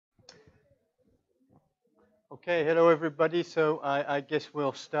Okay, hello everybody. So I guess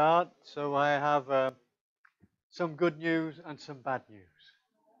we'll start. So I have some good news and some bad news.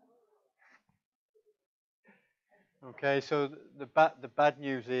 Okay, so the bad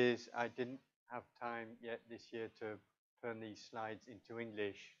news is I didn't have time yet this year to turn these slides into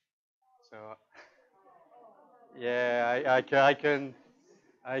English. So yeah,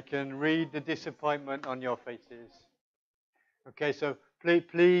 I can read the disappointment on your faces. Okay, so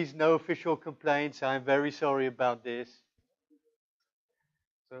please no official complaints. I'm very sorry about this.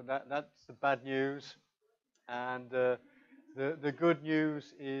 So that's the bad news. And the good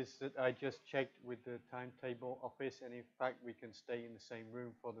news is that I just checked with the timetable office, and in fact, we can stay in the same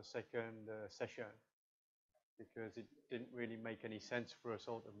room for the second session because it didn't really make any sense for us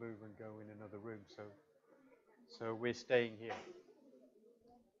all to move and go in another room. So we're staying here.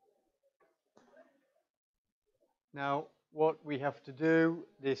 Now, what we have to do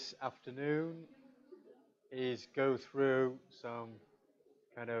this afternoon is go through some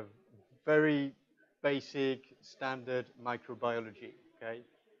kind of very basic standard microbiology. Okay,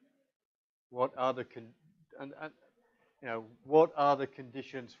 what are the and what are the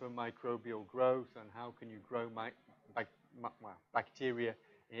conditions for microbial growth and how can you grow bacteria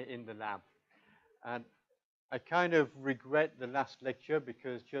in the lab? And I kind of regret the last lecture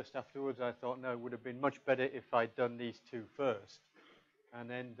because just afterwards I thought, no, it would have been much better if I'd done these two first and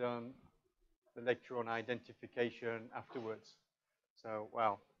then done the lecture on identification afterwards. So,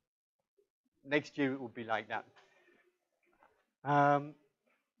 well, next year it will be like that.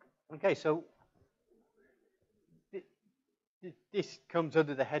 Okay, so this comes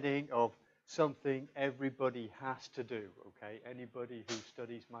under the heading of something everybody has to do, okay? Anybody who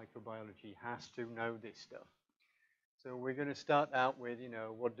studies microbiology has to know this stuff. So we're going to start out with,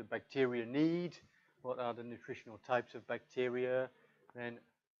 what do bacteria need? What are the nutritional types of bacteria? Then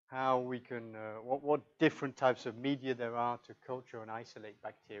how we can, what different types of media there are to culture and isolate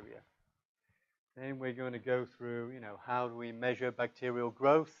bacteria. Then we're going to go through, how do we measure bacterial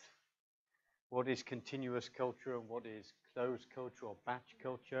growth? What is continuous culture and what is closed culture or batch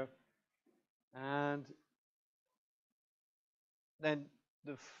culture? And then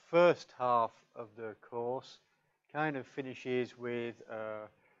the first half of the course kind of finishes with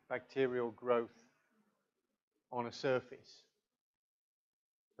bacterial growth on a surface.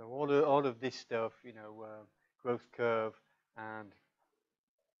 So all of this stuff, growth curve and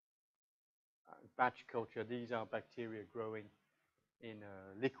batch culture, these are bacteria growing in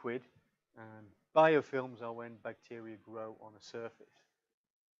a liquid, and biofilms are when bacteria grow on a surface.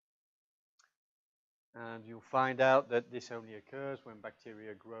 And you'll find out that this only occurs when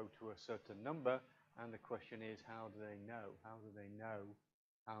bacteria grow to a certain number. And the question is, how do they know? How do they know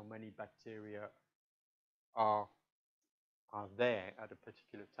how many bacteria are there at a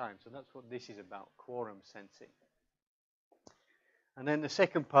particular time? So that's what this is about, quorum sensing. And then the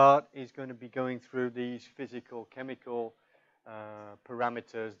second part is going to be going through these physical, chemical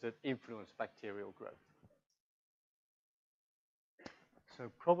parameters that influence bacterial growth.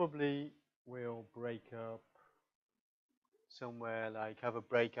 So probably we'll break up somewhere, like have a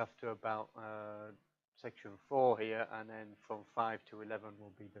break after about section 4 here, and then from 5 to 11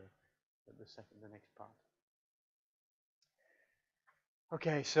 will be the next part.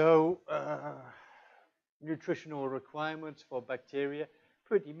 Okay, so nutritional requirements for bacteria,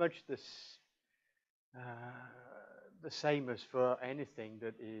 pretty much the same as for anything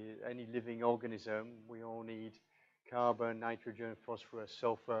that is any living organism. We all need carbon, nitrogen, phosphorus,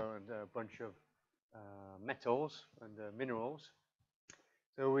 sulfur, and a bunch of metals and minerals.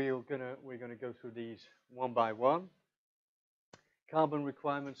 So we're gonna go through these one by one. Carbon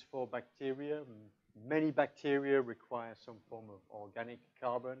requirements for bacteria. Many bacteria require some form of organic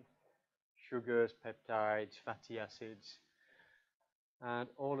carbon, sugars, peptides, fatty acids. And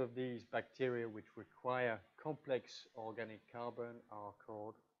all of these bacteria which require complex organic carbon are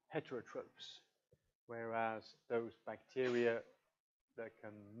called heterotrophs, whereas those bacteria that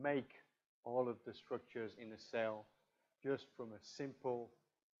can make all of the structures in a cell just from a simple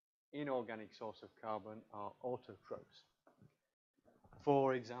inorganic source of carbon are autotrophs.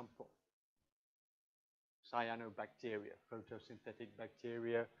 For example, cyanobacteria, photosynthetic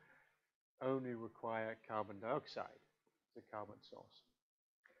bacteria, only require carbon dioxide as a carbon source.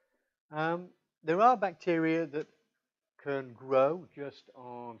 There are bacteria that can grow just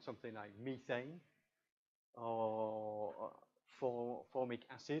on something like methane or formic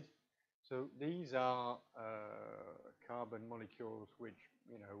acid. So these are carbon molecules which,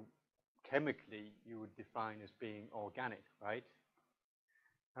 chemically you would define as being organic, right?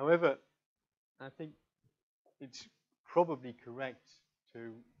 However, I think it's probably correct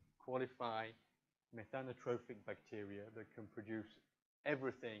to qualify methanotrophic bacteria that can produce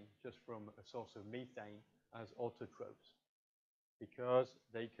everything just from a source of methane as autotrophs, because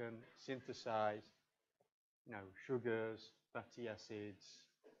they can synthesize, sugars, fatty acids,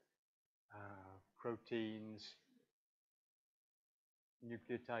 proteins,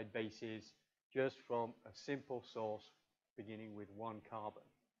 nucleotide bases, just from a simple source beginning with one carbon.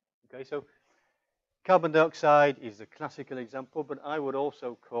 Okay, so carbon dioxide is the classical example, but I would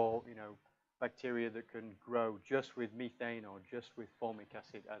also call, bacteria that can grow just with methane or just with formic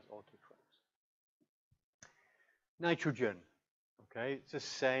acid as autotrophs. Nitrogen, okay, it's the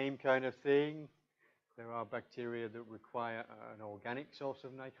same kind of thing. There are bacteria that require an organic source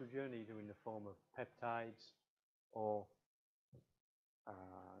of nitrogen, either in the form of peptides or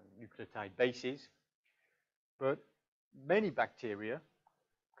nucleotide bases. But many bacteria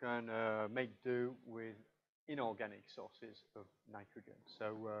can make do with inorganic sources of nitrogen.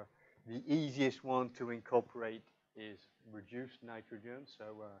 So the easiest one to incorporate is reduced nitrogen,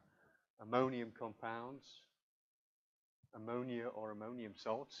 so ammonium compounds, ammonia or ammonium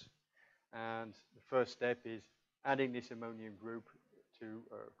salts. And the first step is adding this ammonium group to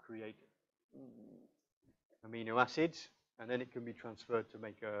create amino acids, and then it can be transferred to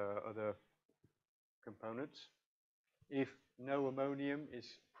make other components. If no ammonium is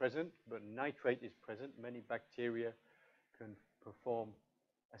present, but nitrate is present, many bacteria can perform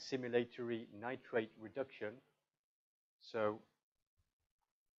assimilatory nitrate reduction. So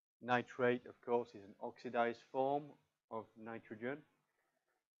nitrate, of course, is an oxidized form of nitrogen,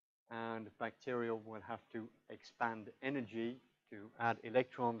 and bacterial will have to expand energy to add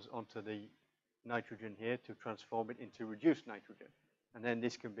electrons onto the nitrogen here to transform it into reduced nitrogen. And then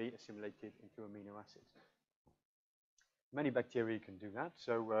this can be assimilated into amino acids. Many bacteria can do that.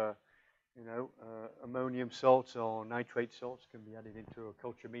 So, ammonium salts or nitrate salts can be added into a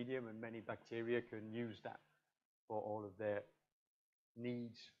culture medium, and many bacteria can use that for all of their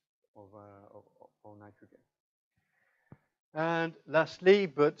needs of nitrogen. And lastly,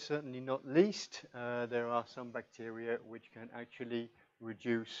 but certainly not least, there are some bacteria which can actually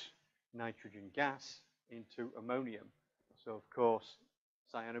reduce nitrogen gas into ammonium. So, of course,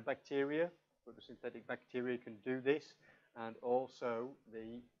 cyanobacteria, photosynthetic bacteria, can do this, and also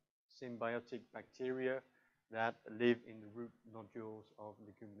the symbiotic bacteria that live in the root nodules of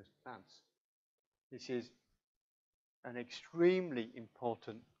leguminous plants. This is an extremely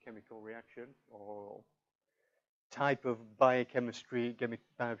important chemical reaction or type of biochemistry,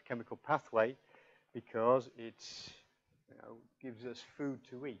 biochemical pathway, because it gives us food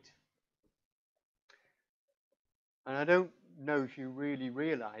to eat. And I don't know if you really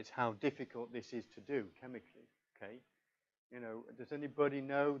realize how difficult this is to do chemically, okay? Does anybody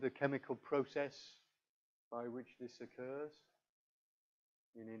know the chemical process by which this occurs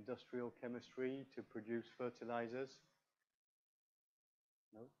in industrial chemistry to produce fertilizers?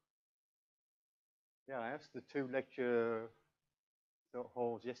 No? Yeah, I asked the 2 lecture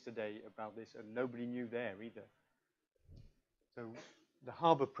halls yesterday about this, and nobody knew there either. So the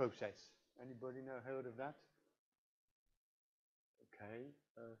Haber process, anybody heard of that? Okay.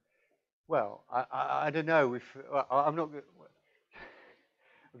 Well, I don't know if I'm not.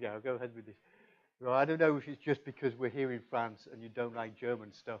 Okay, I'll go ahead with this. Well, I don't know if it's just because we're here in France and you don't like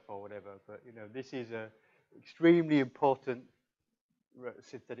German stuff or whatever, but this is a extremely important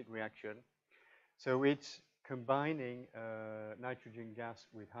synthetic reaction. So it's combining nitrogen gas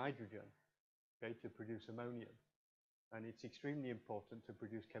with hydrogen, okay, to produce ammonium, and it's extremely important to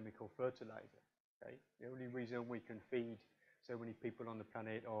produce chemical fertilizer. Okay, the only reason we can feed so many people on the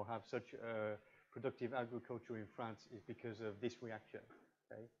planet or have such productive agriculture in France is because of this reaction.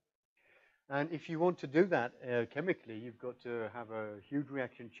 Okay? And if you want to do that chemically, you've got to have a huge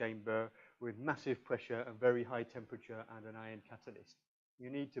reaction chamber with massive pressure and very high temperature and an ion catalyst. You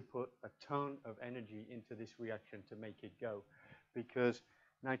need to put a ton of energy into this reaction to make it go, because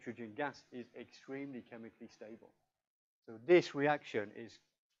nitrogen gas is extremely chemically stable. So this reaction is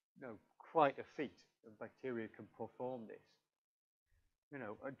quite a feat. Bacteria can perform this.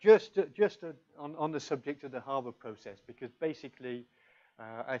 Just on the subject of the Haber process, because basically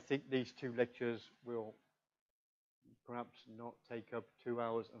I think these 2 lectures will perhaps not take up 2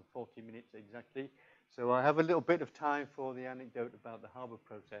 hours and 40 minutes exactly. So I have a little bit of time for the anecdote about the Haber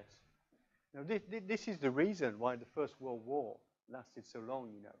process. Now, this is the reason why the First World War lasted so long,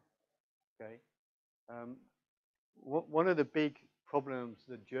 Okay. One of the big problems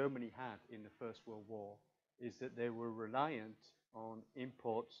that Germany had in the First World War is that they were reliant on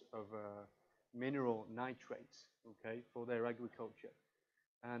imports of mineral nitrates, okay, for their agriculture.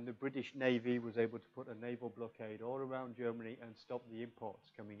 And the British Navy was able to put a naval blockade all around Germany and stop the imports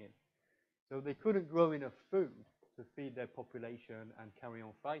coming in. So they couldn't grow enough food to feed their population and carry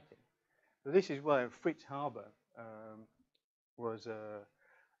on fighting. So this is where Fritz Haber was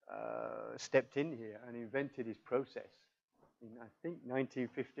stepped in here and invented his process in, I think,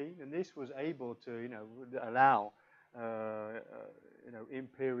 1915. And this was able to, allow,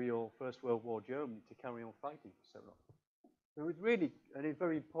 imperial First World War Germany to carry on fighting for so long. So it was really a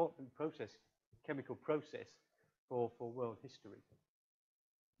very important process, chemical process for world history.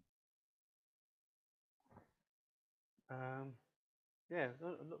 Yeah,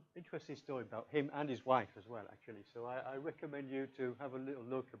 interesting story about him and his wife as well, actually. So I recommend you to have a little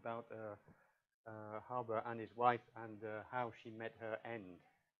look about Haber and his wife and how she met her end.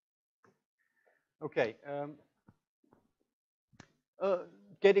 Okay,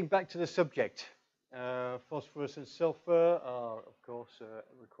 getting back to the subject. Phosphorus and sulfur are, of course,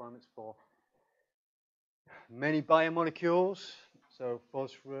 requirements for many biomolecules. So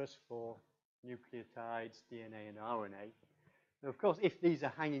phosphorus for nucleotides, DNA, and RNA. Now, of course, if these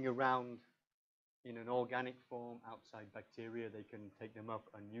are hanging around in an organic form outside bacteria, they can take them up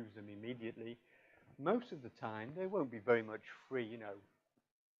and use them immediately. Most of the time, there won't be very much free,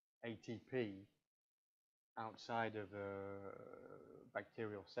 ATP outside of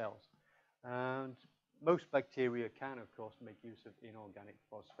bacterial cells. And most bacteria can, of course, make use of inorganic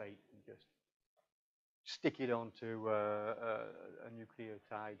phosphate and just stick it onto a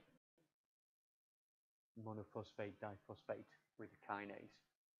nucleotide, monophosphate, diphosphate with a kinase.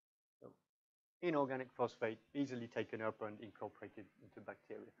 So inorganic phosphate easily taken up and incorporated into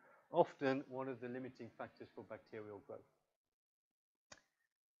bacteria. Often one of the limiting factors for bacterial growth.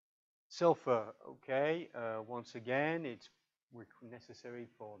 Sulfur, okay, once again, it's necessary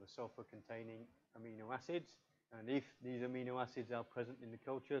for the sulfur-containing amino acids. And if these amino acids are present in the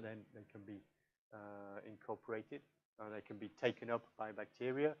culture, then they can be incorporated, or they can be taken up by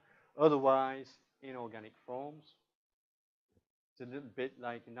bacteria. Otherwise, inorganic forms. It's a little bit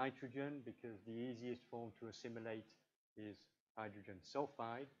like nitrogen, because the easiest form to assimilate is hydrogen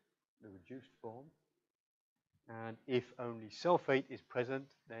sulfide, the reduced form. And if only sulfate is present,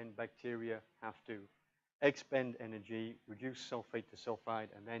 then bacteria have to expend energy, reduce sulfate to sulfide,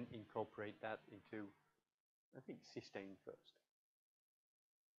 and then incorporate that into, I think, cysteine first.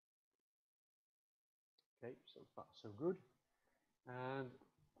 Okay, so far so good. And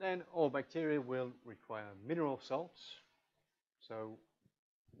then all bacteria will require mineral salts, so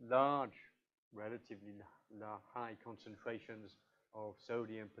large, relatively high concentrations of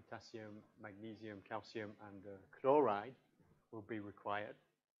sodium, potassium, magnesium, calcium, and chloride will be required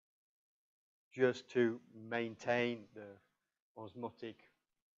just to maintain the osmotic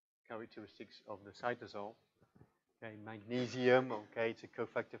characteristics of the cytosol. Okay, magnesium, okay, it's a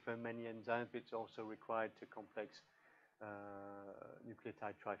cofactor for many enzymes, but it's also required to complex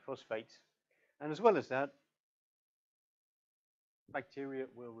nucleotide triphosphates. And as well as that, bacteria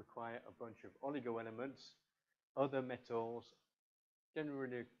will require a bunch of oligoelements, other metals,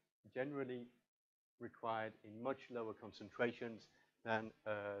 generally required in much lower concentrations than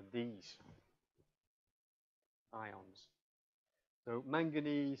these ions. So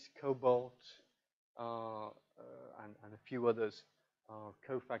manganese, cobalt, and a few others are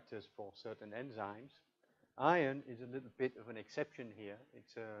cofactors for certain enzymes. Iron is a little bit of an exception here.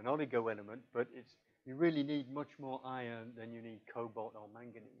 It's an oligoelement, but you really need much more iron than you need cobalt or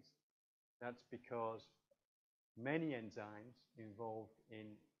manganese. That's because many enzymes involved in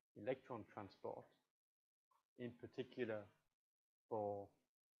electron transport, in particular for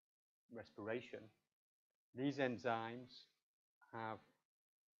respiration, these enzymes have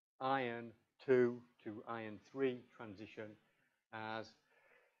iron 2 to iron 3 transition as,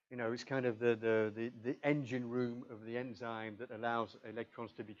 it's kind of the engine room of the enzyme that allows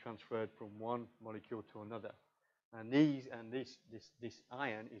electrons to be transferred from one molecule to another. And this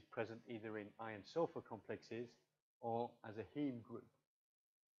iron is present either in iron-sulfur complexes or as a heme group,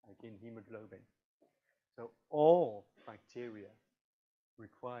 like in hemoglobin. So all bacteria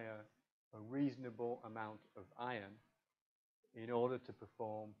require a reasonable amount of iron in order to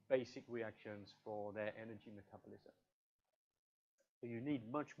perform basic reactions for their energy metabolism. So you need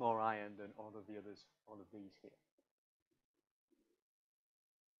much more iron than all of these here.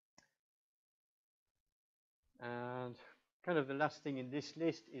 And kind of the last thing in this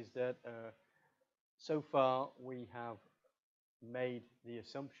list is that so far we have made the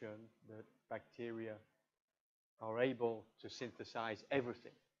assumption that bacteria are able to synthesize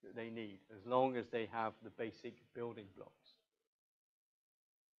everything that they need as long as they have the basic building blocks.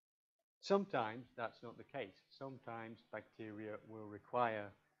 Sometimes that's not the case. Sometimes bacteria will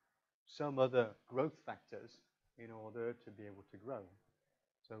require some other growth factors in order to be able to grow.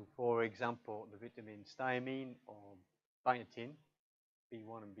 So for example, the vitamins thiamine or biotin,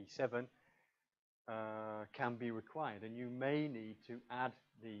 B1 and B7, can be required, and you may need to add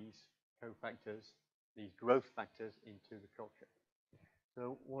these cofactors, these growth factors into the culture.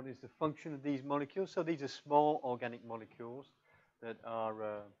 So what is the function of these molecules? So these are small organic molecules that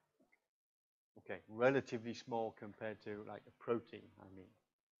are relatively small compared to like a protein, I mean.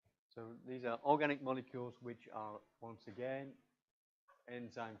 So these are organic molecules which are, once again,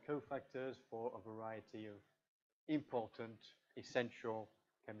 enzyme cofactors for a variety of important, essential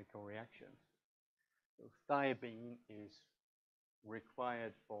chemical reactions. So thiamine is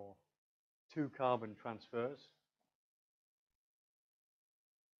required for 2 carbon transfers.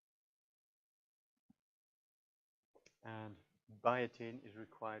 And biotin is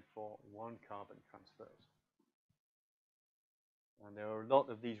required for 1 carbon transfers. And there are a lot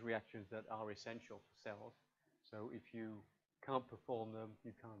of these reactions that are essential for cells. So if you can't perform them,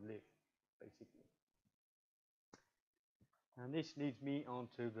 you can't live, basically. And this leads me on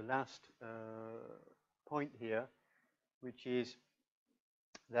to the last point here, which is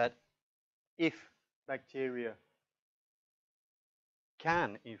that if bacteria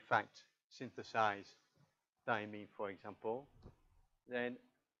can, in fact, synthesize thiamine, for example, then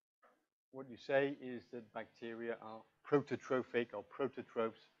what you say is that bacteria are prototrophic or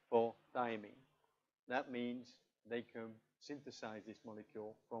prototrophs for thiamine. That means they can synthesize this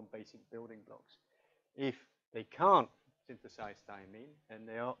molecule from basic building blocks. If they can't synthesize thiamine, then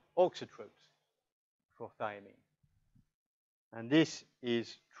they are auxotrophs for thiamine. And this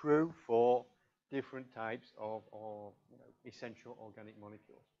is true for different types of essential organic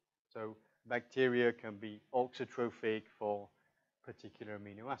molecules. So bacteria can be auxotrophic for particular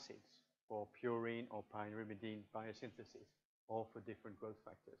amino acids, for purine or pyrimidine biosynthesis, or for different growth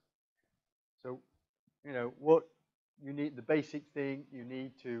factors. So, what you need, the basic thing you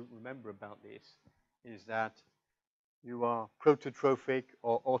need to remember about this is that you are prototrophic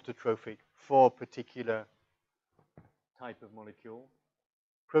or autotrophic for a particular type of molecule.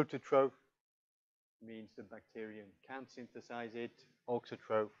 Prototroph means the bacterium can synthesize it.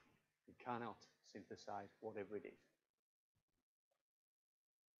 Auxotroph, it cannot synthesize whatever it is.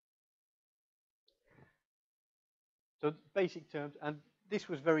 So basic terms, and this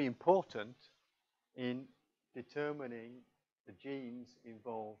was very important in determining the genes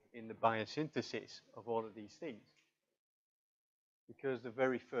involved in the biosynthesis of all of these things. Because the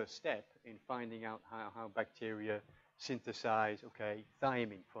very first step in finding out how bacteria synthesize,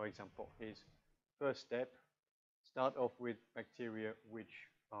 thiamine, for example, is first step, start off with bacteria which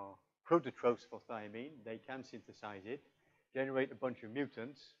are prototrophs for thiamine. They can synthesize it, generate a bunch of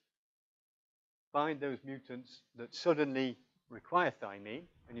mutants, find those mutants that suddenly require thiamine,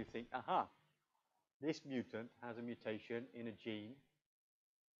 and you think, aha, this mutant has a mutation in a gene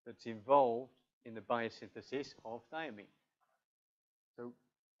that's involved in the biosynthesis of thiamine. So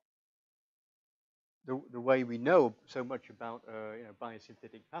the way we know so much about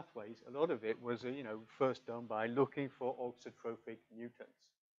biosynthetic pathways, a lot of it was first done by looking for auxotrophic mutants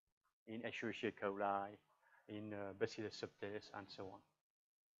in Escherichia coli, in Bacillus subtilis, and so on.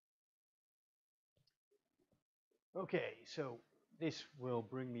 Okay, so this will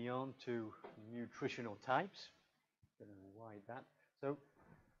bring me on to nutritional types. I'm going to widen that. So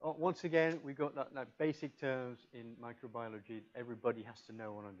once again, we got that basic terms in microbiology everybody has to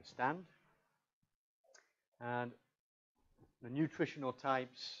know and understand. And the nutritional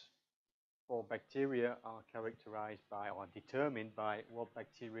types for bacteria are characterized by or determined by what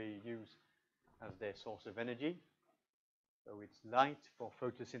bacteria use as their source of energy. So it's light for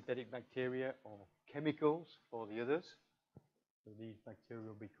photosynthetic bacteria or chemicals for the others. So these bacteria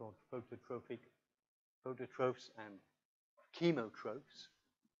will be called phototrophs and chemotrophs.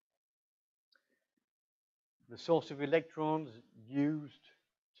 The source of electrons used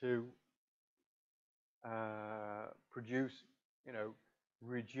to produce,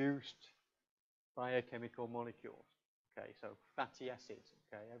 reduced biochemical molecules. Okay, so fatty acids.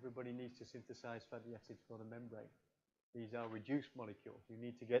 Okay, everybody needs to synthesize fatty acids for the membrane. These are reduced molecules. You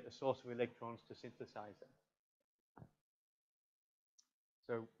need to get a source of electrons to synthesize them.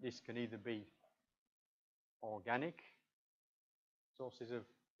 So this can either be organic sources of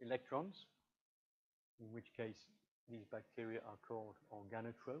electrons, in which case these bacteria are called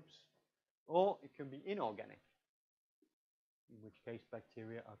organotrophs, or it can be inorganic, in which case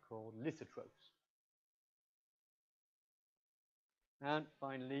bacteria are called lithotrophs. And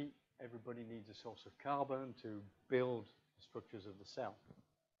finally, everybody needs a source of carbon to build the structures of the cell.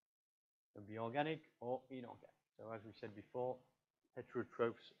 It can be organic or inorganic. So as we said before,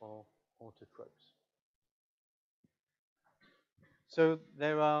 heterotrophs or autotrophs. So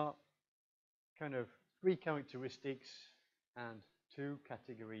there are kind of 3 characteristics and 2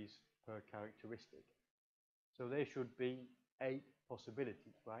 categories per characteristic. So there should be 8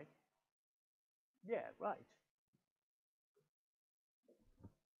 possibilities, right? Yeah, right.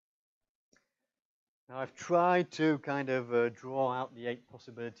 Now I've tried to kind of draw out the 8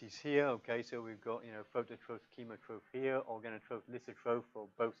 possibilities here. Okay, so we've got, phototroph, chemotroph here, organotroph, lithotroph for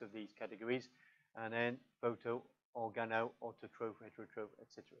both of these categories, and then photo, organo, autotroph, heterotroph,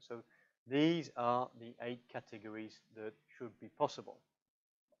 etc. So these are the 8 categories that should be possible.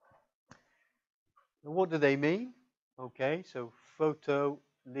 Now what do they mean? Okay, so photo,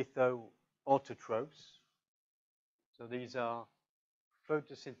 litho, autotrophs. So these are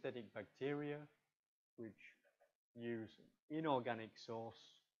photosynthetic bacteria which use an inorganic source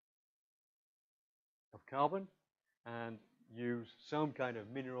of carbon and use some kind of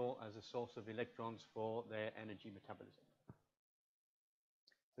mineral as a source of electrons for their energy metabolism.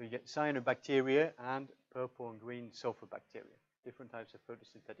 So you get cyanobacteria and purple and green sulfur bacteria, different types of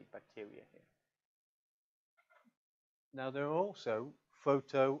photosynthetic bacteria here. Now there are also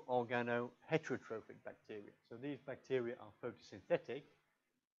photo-organo-heterotrophic bacteria. So these bacteria are photosynthetic,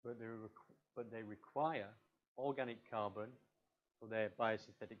 but they require organic carbon for their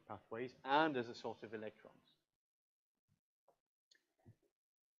biosynthetic pathways and as a source of electrons.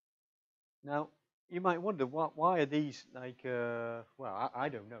 Now, you might wonder, why are these like, well, I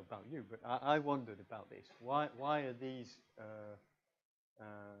don't know about you, but I wondered about this. Why are these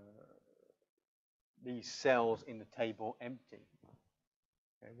cells in the table empty?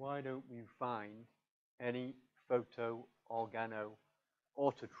 Okay, why don't we find any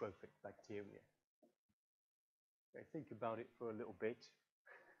photo-organo-autotrophic bacteria? Okay, think about it for a little bit.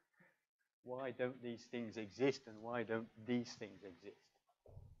 Why don't these things exist and why don't these things exist?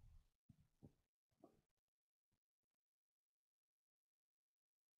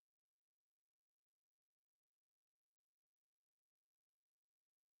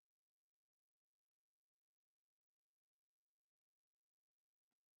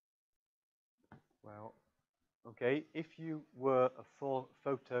 Well, okay, if you were a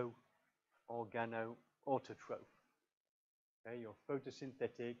photo-organo-autotroph, okay, you're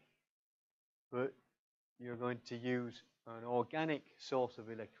photosynthetic, but you're going to use an organic source of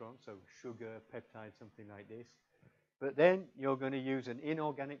electrons, so sugar, peptide, something like this. But then you're going to use an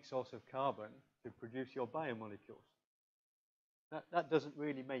inorganic source of carbon to produce your biomolecules. That doesn't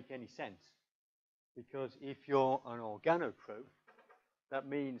really make any sense, because if you're an organotroph, that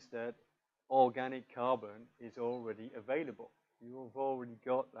means that organic carbon is already available. You've already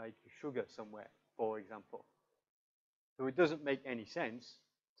got like sugar somewhere, for example. So it doesn't make any sense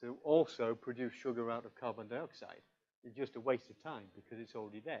to also produce sugar out of carbon dioxide. It's just a waste of time because it's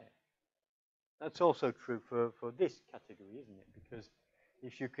already there. That's also true for this category, isn't it? Because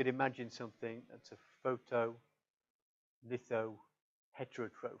if you could imagine something that's a photo, litho,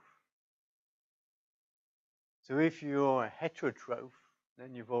 heterotroph. So if you're a heterotroph,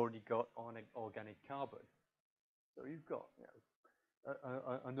 then you've already got organic carbon. So you've got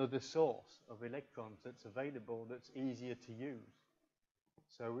another source of electrons that's available that's easier to use.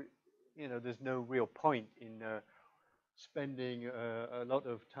 So, there's no real point in spending a lot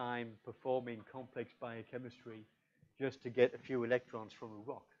of time performing complex biochemistry just to get a few electrons from a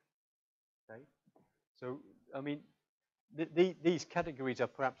rock. Okay? So, I mean, these categories are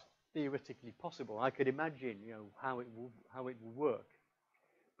perhaps theoretically possible. I could imagine, how it will work,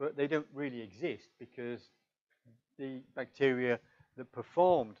 but they don't really exist because the bacteria that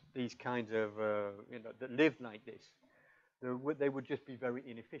performed these kinds of, that lived like this, they would just be very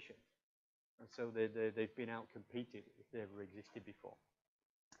inefficient. And so they've been out-competed if they ever existed before.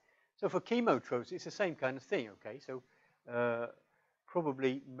 So for chemotrophs, it's the same kind of thing, okay? So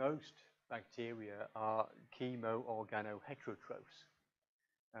probably most bacteria are chemo-organo-heterotrophs.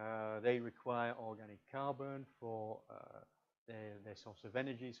 They require organic carbon for their source of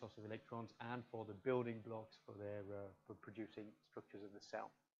energy, source of electrons, and for the building blocks for producing structures of the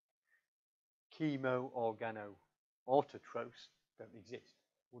cell. Chemo-organo-autotrophs don't exist.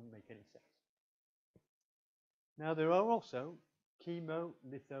 Wouldn't make any sense. Now there are also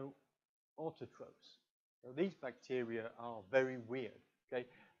chemo-litho-autotrophs. So these bacteria are very weird. Okay,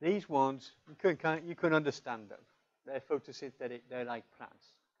 these ones you can understand them. They're photosynthetic. They're like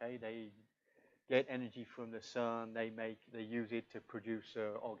plants. Okay, they get energy from the sun. They use it to produce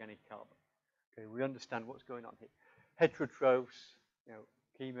organic carbon. Okay, we understand what's going on here. Heterotrophs,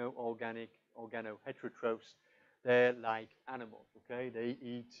 chemo-organic, organo-heterotrophs. They're like animals. Okay, they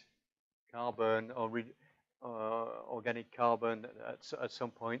eat carbon or organic carbon at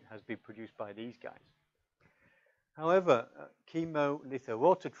some point has been produced by these guys. However,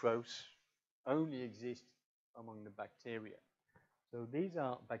 chemolithoautotrophs only exist among the bacteria. So these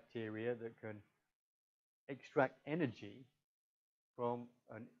are bacteria that can extract energy from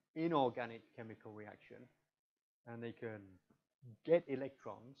an inorganic chemical reaction, and they can get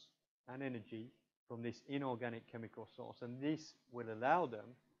electrons and energy from this inorganic chemical source, and this will allow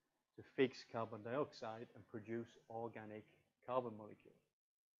them to fix carbon dioxide and produce organic carbon molecules.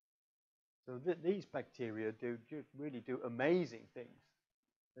 So these bacteria really do amazing things.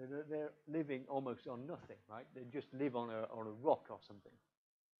 They're living almost on nothing, right? They just live on a rock or something.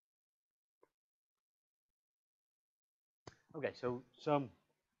 Okay, so some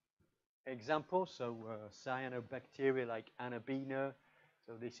examples. So cyanobacteria like Anabina.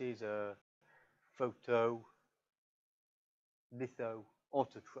 So this is a photolithoautotroph.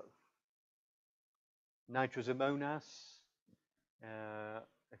 Nitrosomonas, a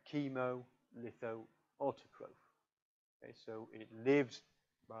chemolithoautotroph. Okay, so it lives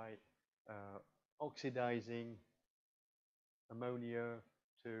by oxidizing ammonia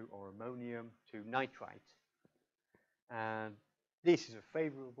or ammonium to nitrite. And this is a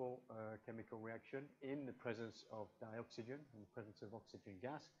favorable chemical reaction in the presence of dioxygen, in the presence of oxygen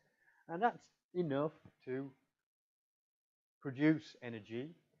gas. And that's enough to produce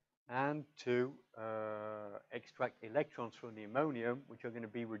energy and to extract electrons from the ammonium, which are going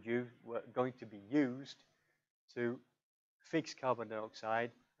to be used to fix carbon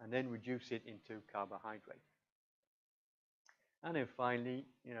dioxide and then reduce it into carbohydrate. And then finally,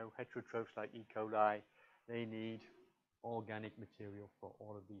 heterotrophs like E. coli, they need organic material for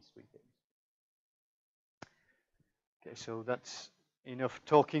all of these three things. Okay, so that's enough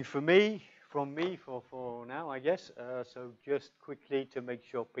talking from me for now, I guess. So just quickly to make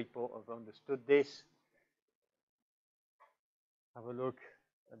sure people have understood this, have a look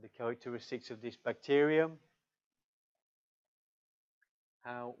at the characteristics of this bacterium.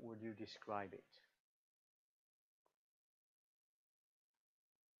 How would you describe it?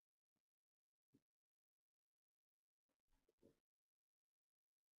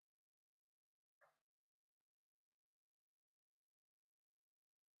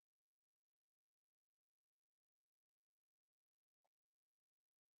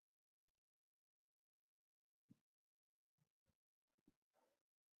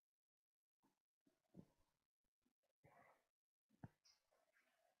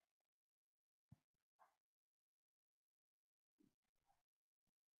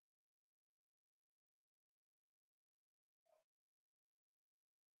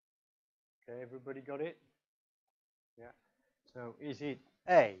 Okay, everybody got it? Yeah. So is it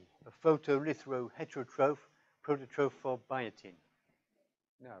A, a photolithoheterotroph, prototroph for biotin?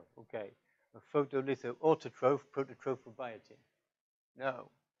 No. Okay. A photolithoautotroph, prototroph for biotin? No.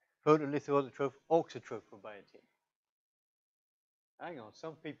 Photolithoautotroph, auxotroph for biotin? Hang on.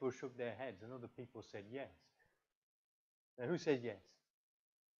 Some people shook their heads and other people said yes. Now, who says yes?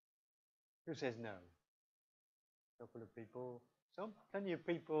 Who says no? A couple of people. Plenty of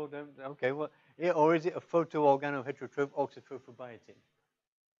people don't. Okay, well, yeah, or is it a photoorganoheterotroph, auxotroph for biotin?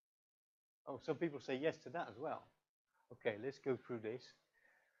 Oh, some people say yes to that as well. Okay, let's go through this.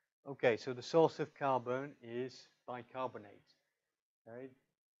 Okay, so the source of carbon is bicarbonate. Okay,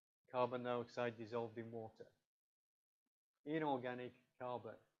 carbon dioxide dissolved in water. Inorganic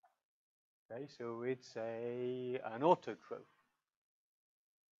carbon. Okay, so it's an autotroph.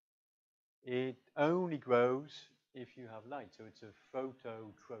 It only grows if you have light, so it's a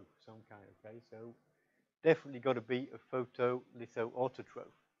phototroph, some kind. Okay, so definitely got to be a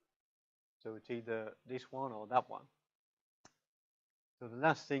photolithoautotroph. So it's either this one or that one. So the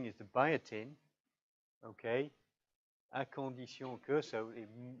last thing is the biotin. Okay, à condition que, so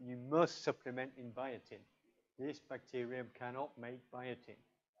you must supplement in biotin. This bacterium cannot make biotin.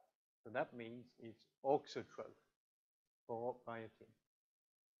 So that means it's auxotroph for biotin.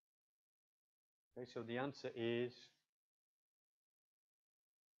 Okay, so the answer is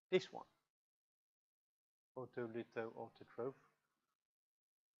this one. Photolithoautotroph,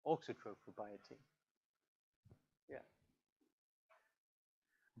 auxotroph for biotin. Yeah.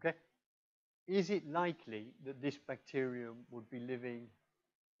 Okay. Is it likely that this bacterium would be living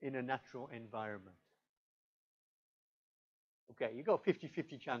in a natural environment? Okay, you got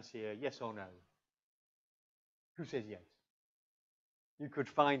 50-50 chance here, yes or no? Who says yes? You could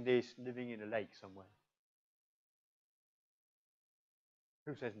find this living in a lake somewhere.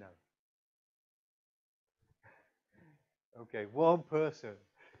 Who says no? Okay, one person.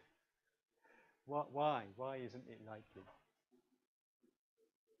 Why? Why isn't it likely?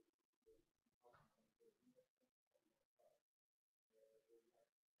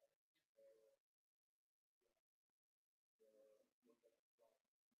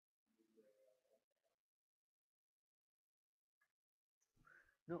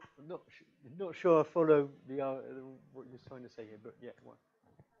 Not, not, not sure I follow what you're trying to say here, but yeah.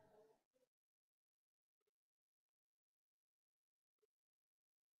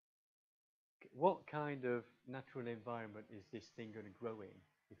 What kind of natural environment is this thing going to grow in?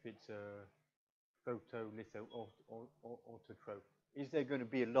 If it's a photolitho or autotroph, is there going to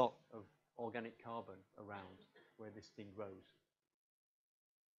be a lot of organic carbon around where this thing grows?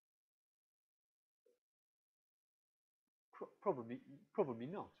 Probably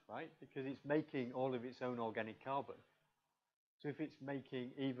not, right? Because it's making all of its own organic carbon. So if it's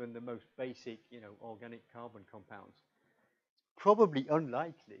making even the most basic, organic carbon compounds, probably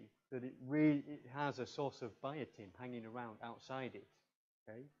unlikely that it has a source of biotin hanging around outside it.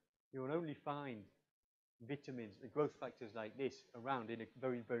 Okay, you will only find vitamins, the growth factors like this around in a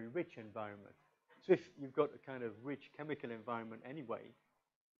very, very rich environment. So if you've got a kind of rich chemical environment anyway,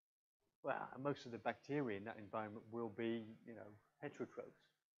 well, most of the bacteria in that environment will be, heterotrophs.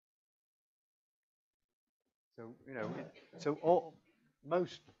 So,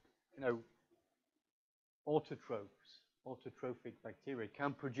 most, autotrophic bacteria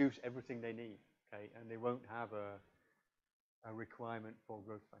can produce everything they need, okay, and they won't have a requirement for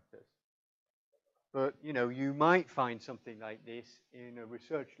growth factors. But, you might find something like this in a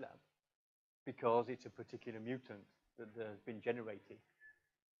research lab because it's a particular mutant that has been generated.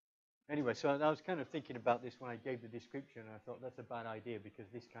 Anyway, so I was kind of thinking about this when I gave the description, and I thought that's a bad idea because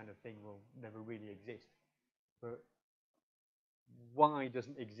this kind of thing will never really exist. But why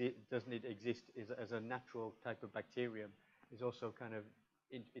doesn't it exist as a natural type of bacterium is also kind of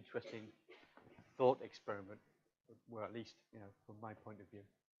interesting thought experiment, well, at least, from my point of view.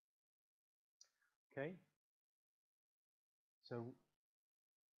 Okay. So,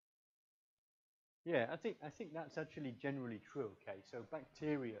 yeah, I think that's actually generally true. Okay, so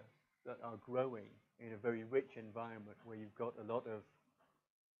bacteria that are growing in a very rich environment where you've got a lot of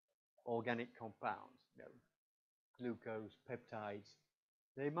organic compounds, glucose, peptides,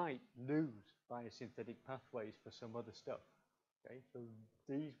 they might lose biosynthetic pathways for some other stuff. Okay, so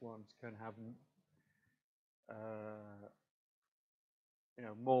these ones can have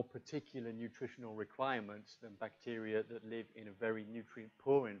more particular nutritional requirements than bacteria that live in a very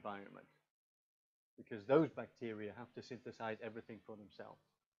nutrient-poor environment, because those bacteria have to synthesize everything for themselves.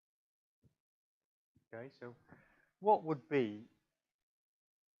 Okay, so what would be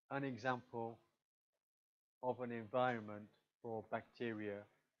an example of an environment for bacteria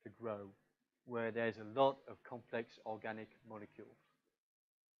to grow where there's a lot of complex organic molecules?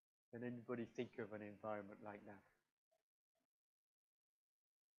 Can anybody think of an environment like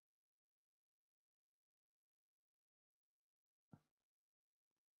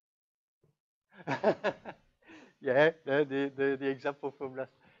that? Yeah, the example from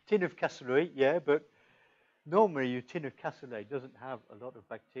last tin of cassoulet, yeah, but normally your tin of cassoulet doesn't have a lot of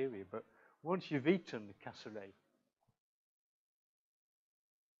bacteria, but once you've eaten the cassoulet,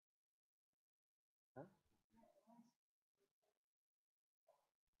 huh?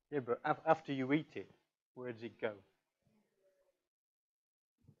 Yeah, but after you eat it, where does it go?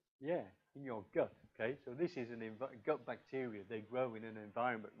 Yeah, in your gut. Okay, so this is an gut bacteria. They grow in an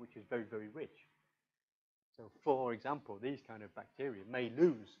environment which is very, very rich. So, for example, these kind of bacteria may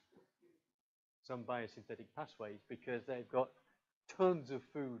lose some biosynthetic pathways because they've got tons of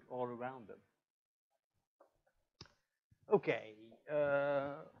food all around them. Okay,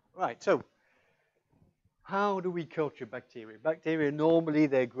 right, so how do we culture bacteria? Bacteria, normally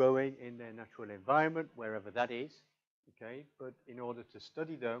they're growing in their natural environment, wherever that is, okay? But in order to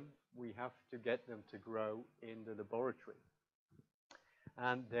study them, we have to get them to grow in the laboratory.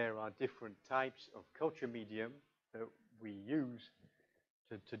 And there are different types of culture medium that we use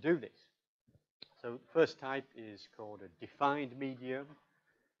to do this. So the first type is called a defined medium.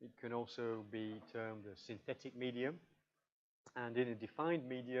 It can also be termed a synthetic medium. And in a defined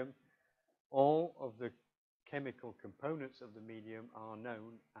medium, all of the chemical components of the medium are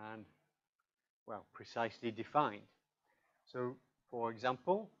known and, well, precisely defined. So, for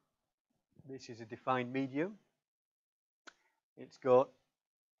example, this is a defined medium. It's got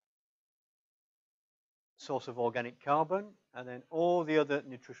source of organic carbon, and then all the other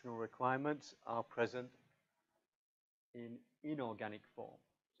nutritional requirements are present in inorganic form.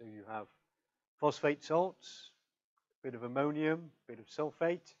 So you have phosphate salts, a bit of ammonium, a bit of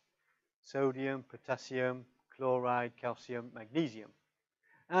sulfate, sodium, potassium, chloride, calcium, magnesium,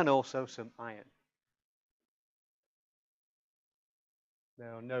 and also some iron.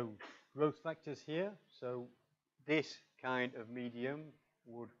 There are no growth factors here, so this kind of medium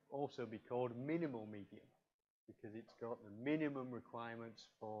would also be called minimal medium because it's got the minimum requirements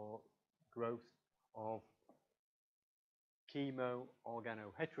for growth of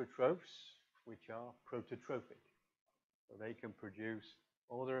chemoorganoheterotrophs, which are prototrophic. So they can produce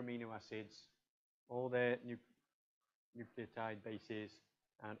all their amino acids, all their nucleotide bases,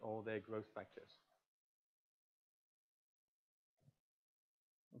 and all their growth factors.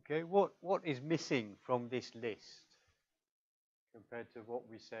 Okay, what is missing from this list compared to what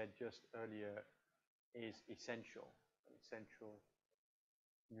we said just earlier is essential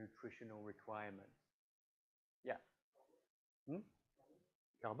nutritional requirement? Yeah.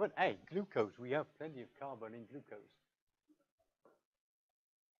 Carbon. Hey, glucose. We have plenty of carbon in glucose.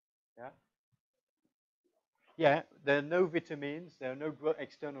 Yeah. Yeah, there are no vitamins, there are no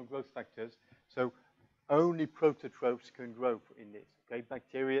external growth factors, so only prototrophs can grow in this. Okay,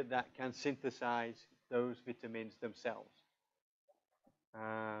 bacteria that can synthesize those vitamins themselves.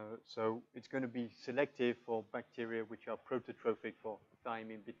 So it's going to be selective for bacteria which are prototrophic for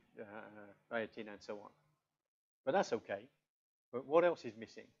thiamine, biotin, and so on. But that's okay. But what else is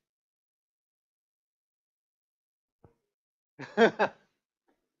missing?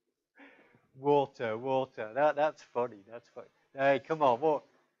 Water. That's funny. Hey, come on, what?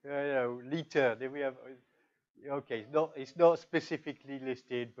 Liter. Then we have. Okay, it's not specifically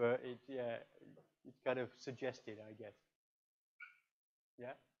listed, but it's kind of suggested, I guess.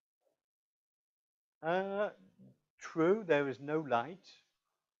 Yeah. True, there is no light,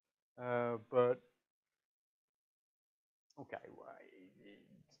 but okay.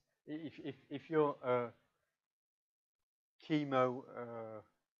 If you're a chemo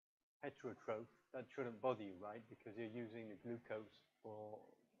heterotroph, that shouldn't bother you, right? Because you're using the glucose for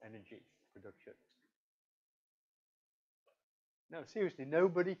energy production. No, seriously,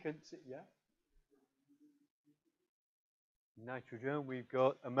 nobody can see. Yeah. Nitrogen, we've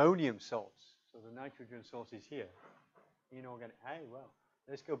got ammonium salts. So the nitrogen source is here. Inorganic. Hey, well,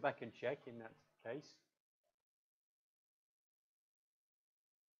 let's go back and check in that case.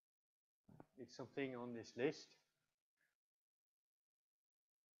 It's something on this list.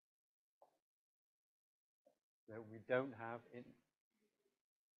 That we don't have in.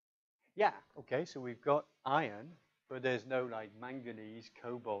 Yeah, okay, so we've got iron, but there's no like manganese,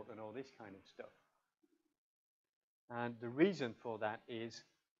 cobalt, and all this kind of stuff. And the reason for that is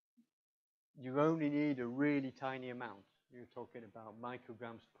you only need a really tiny amount. You're talking about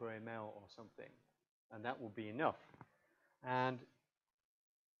micrograms per ml or something, and that will be enough. And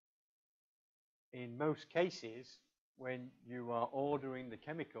in most cases, when you are ordering the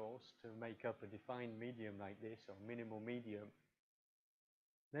chemicals to make up a defined medium like this, or minimal medium,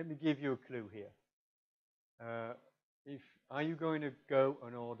 let me give you a clue here. Are you going to go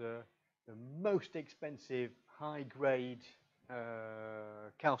and order the most expensive high-grade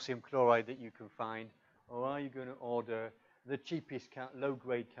calcium chloride that you can find, or are you going to order the cheapest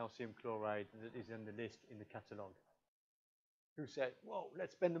low-grade calcium chloride that is on the list in the catalog? Who said, whoa,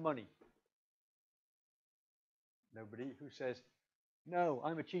 let's spend the money? Nobody. Who says, no,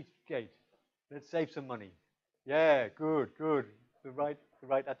 I'm a cheapskate. Let's save some money. Yeah, good. The right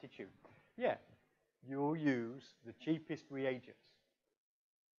attitude. Yeah, you'll use the cheapest reagents.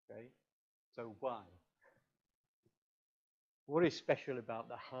 Okay, so why? What is special about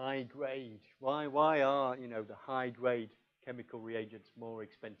the high grade? Why are the high grade chemical reagents more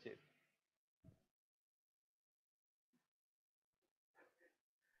expensive?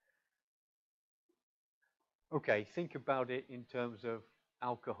 Okay, think about it in terms of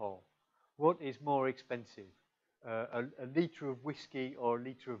alcohol. What is more expensive? A liter of whiskey or a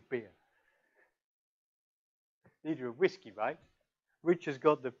liter of beer? Liter of whiskey, right? Which has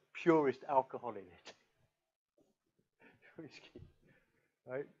got the purest alcohol in it? Whiskey,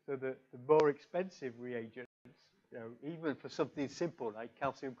 right? So the more expensive reagents, even for something simple like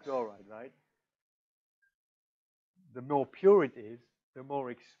calcium chloride, right? The more pure it is, the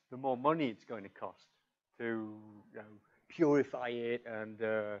more money it's going to cost to purify it and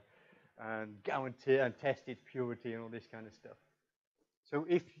guarantee and test its purity and all this kind of stuff. So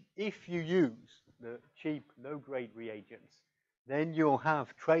if you use the cheap low-grade reagents, then you'll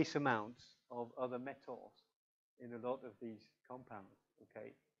have trace amounts of other metals in a lot of these compounds,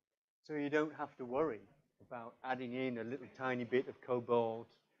 okay? So you don't have to worry about adding in a little tiny bit of cobalt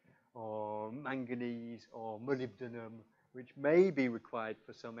or manganese or molybdenum, which may be required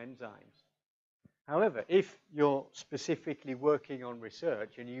for some enzymes. However, if you're specifically working on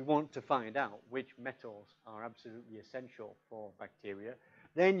research and you want to find out which metals are absolutely essential for bacteria,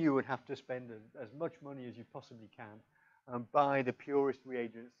 then you would have to spend as much money as you possibly can and buy the purest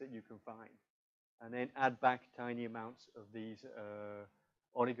reagents that you can find, and then add back tiny amounts of these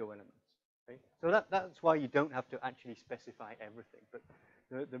oligoelements. Okay? So that's why you don't have to actually specify everything. But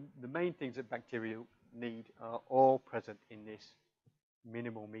the main things that bacteria need are all present in this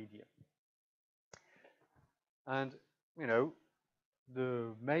minimal medium. And, you know,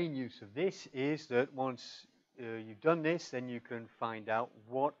 the main use of this is that once you've done this, then you can find out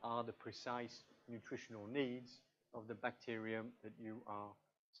what are the precise nutritional needs of the bacterium that you are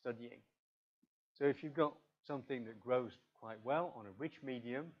studying. So if you've got something that grows quite well on a rich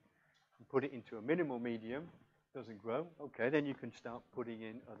medium, and put it into a minimal medium, doesn't grow, okay, then you can start putting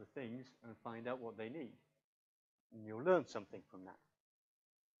in other things and find out what they need. And you'll learn something from that.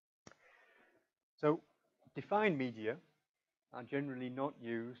 So defined media are generally not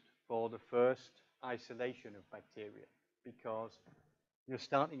used for the first isolation of bacteria because you're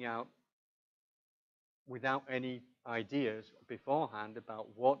starting out without any ideas beforehand about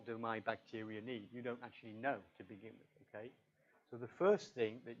what do my bacteria need. You don't actually know to begin with, okay? So the first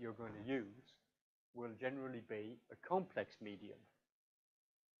thing that you're going to use will generally be a complex medium.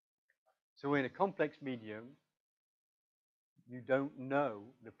 So in a complex medium, you don't know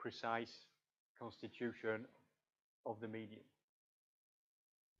the precise constitution of the medium.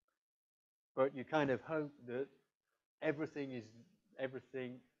 But you kind of hope that everything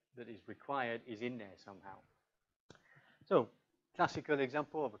that is required is in there somehow. So, classical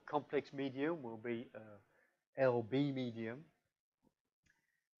example of a complex medium will be a LB medium.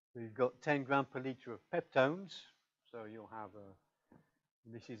 So you've got 10 grams per liter of peptones. So you'll have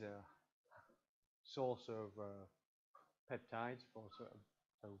this is a source of peptides.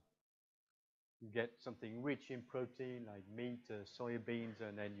 So you get something rich in protein like meat, soybeans,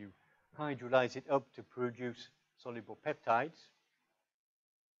 and then you hydrolyze it up to produce soluble peptides,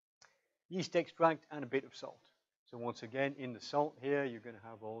 yeast extract, and a bit of salt. So once again, in the salt here, you're going to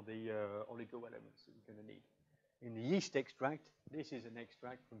have all the oligo elements that you're going to need. In the yeast extract, this is an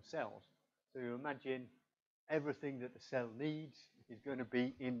extract from cells. So you imagine everything that the cell needs is going to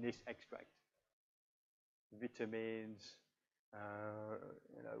be in this extract. Vitamins,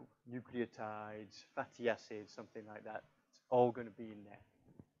 nucleotides, fatty acids, something like that. It's all going to be in there.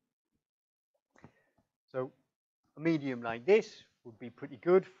 So a medium like this would be pretty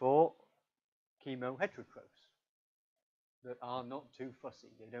good for chemoheterotrophs that are not too fussy.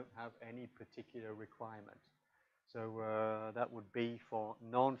 They don't have any particular requirement. So that would be for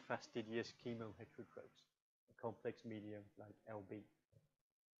non-fastidious chemoheterotrophs, a complex medium like LB.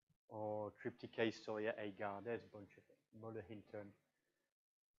 Or trypticase soya agar, there's a bunch of them. Muller-Hinton.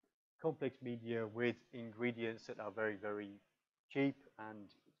 Complex media with ingredients that are very, very cheap and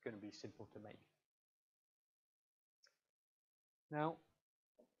it's going to be simple to make. Now,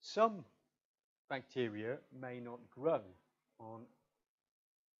 some bacteria may not grow on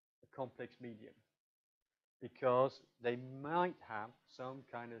a complex medium because they might have some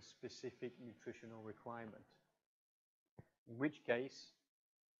kind of specific nutritional requirement, in which case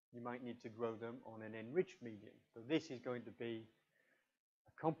you might need to grow them on an enriched medium. So this is going to be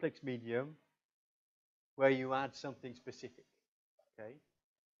a complex medium where you add something specific, okay?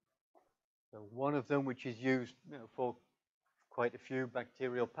 So one of them which is used for quite a few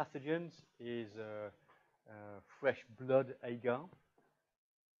bacterial pathogens is fresh blood agar.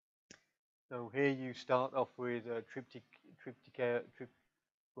 So here you start off with tryptone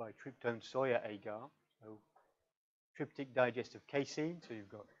soya agar. So tryptic digestive casein, so you've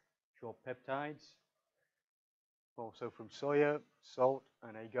got short peptides, also from soya, salt,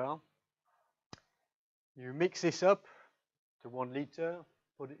 and agar. You mix this up to 1 liter,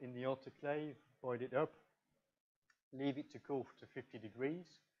 put it in the autoclave, boil it up, leave it to cool to 50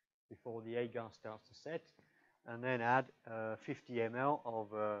 degrees before the agar starts to set, and then add 50 ml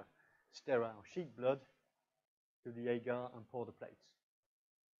of sterile sheep blood to the agar and pour the plates.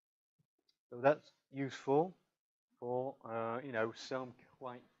 So that's useful for some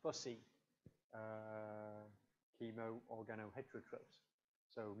quite fussy chemoorganoheterotrophs.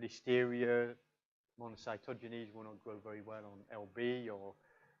 So listeria, monocytogenes will not grow very well on LB or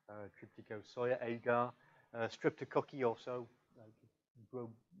trypticose soya agar. Streptococci also grow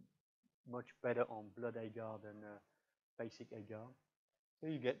much better on blood agar than basic agar. So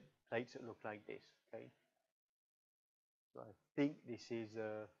you get plates that look like this, okay? So I think this is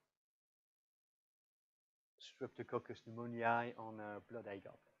Streptococcus pneumoniae on blood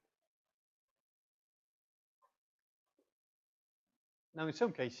agar. Now in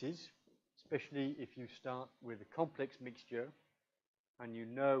some cases, especially if you start with a complex mixture and you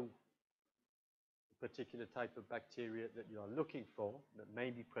know the particular type of bacteria that you are looking for that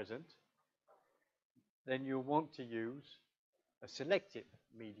may be present, then you'll want to use a selective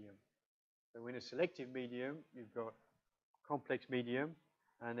medium. So in a selective medium, you've got complex medium,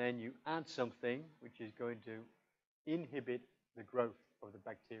 and then you add something which is going to inhibit the growth of the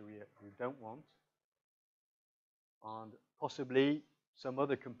bacteria you don't want, and possibly some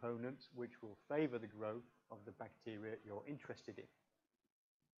other components which will favor the growth of the bacteria you're interested in.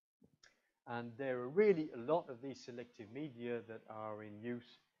 And there are really a lot of these selective media that are in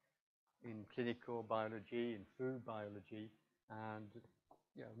use in clinical biology, in food biology, and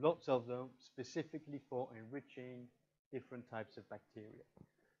lots of them specifically for enriching different types of bacteria.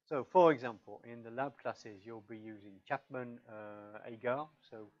 So, for example, in the lab classes, you'll be using Chapman agar.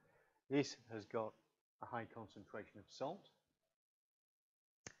 So this has got a high concentration of salt.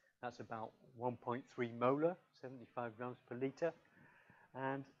 That's about 1.3 molar, 75 grams per liter.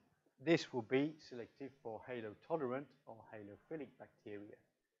 And this will be selective for halotolerant or halophilic bacteria.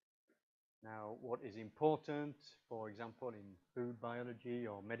 Now, what is important, for example, in food biology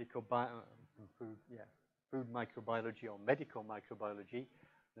or food microbiology or medical microbiology,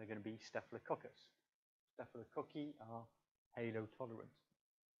 they're going to be staphylococcus. Staphylococci are halotolerant.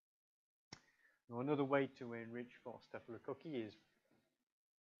 Now, another way to enrich for staphylococci is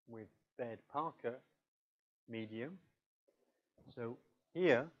with Baird-Parker medium. So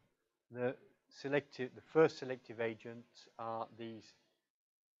here, the first selective agents are these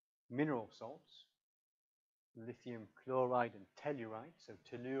mineral salts, lithium chloride and tellurite. So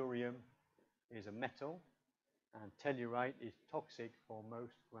tellurium is a metal, and tellurite is toxic for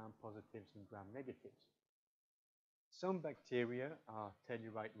most gram-positives and gram-negatives. Some bacteria are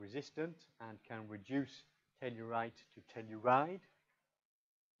tellurite resistant and can reduce tellurite to telluride,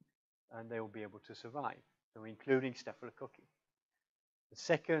 and they will be able to survive, so including staphylococci. The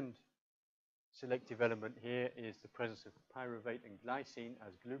second selective element here is the presence of pyruvate and glycine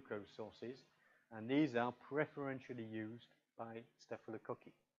as glucose sources, and these are preferentially used by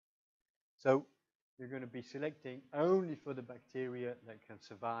staphylococci. So you're going to be selecting only for the bacteria that can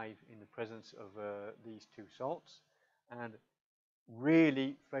survive in the presence of these two salts, and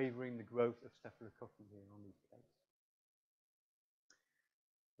really favoring the growth of staphylococci here on these plates.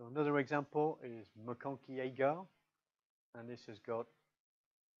 So another example is McConkey agar, and this has got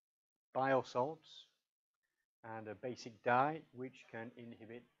biosalts and a basic dye which can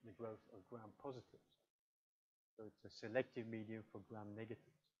inhibit the growth of gram-positives. So it's a selective medium for gram-negatives.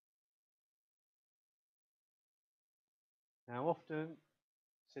 Now, often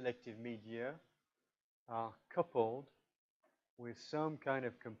selective media are coupled with some kind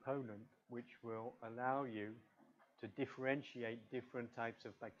of component which will allow you to differentiate different types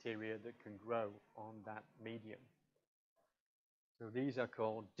of bacteria that can grow on that medium. So these are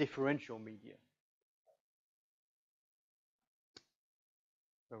called differential media.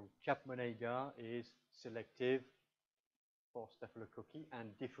 So Chapman agar is selective for Staphylococci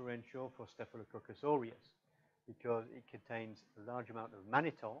and differential for Staphylococcus aureus because it contains a large amount of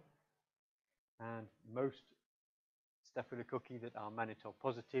mannitol, and most Staphylococci that are mannitol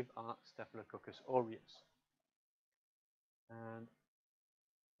positive are Staphylococcus aureus. And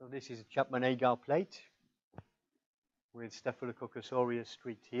so this is a Chapman agar plate with Staphylococcus aureus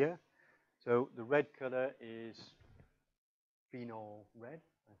streaked here. So the red color is phenol red,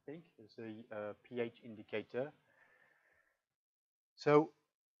 I think. It's a pH indicator. So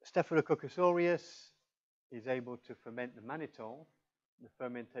Staphylococcus aureus is able to ferment the mannitol. The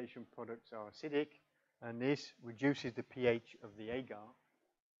fermentation products are acidic, and this reduces the pH of the agar,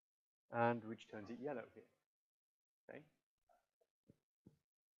 and which turns it yellow here. Okay.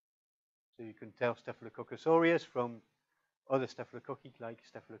 So you can tell Staphylococcus aureus from other Staphylococci like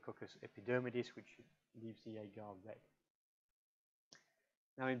Staphylococcus epidermidis, which leaves the agar red.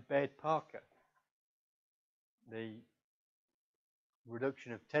 Now in Baird-Parker, the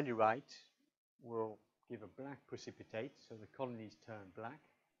reduction of tellurite will give a black precipitate, so the colonies turn black.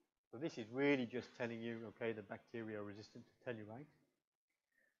 So this is really just telling you, okay, the bacteria are resistant to tellurite.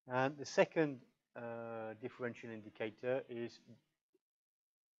 And the second differential indicator is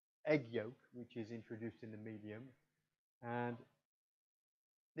egg yolk, which is introduced in the medium. And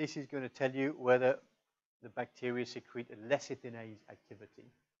this is going to tell you whether the bacteria secrete a lecithinase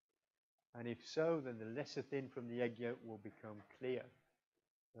activity. And if so, then the lecithin from the egg yolk will become clear.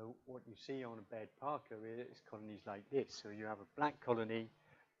 So what you see on a Baird-Parker is colonies like this. So you have a black colony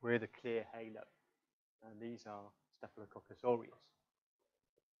with a clear halo. And these are Staphylococcus aureus.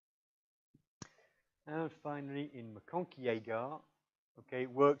 And finally, in McConkey agar, okay,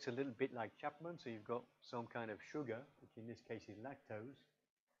 it works a little bit like Chapman. So you've got some kind of sugar, which in this case is lactose.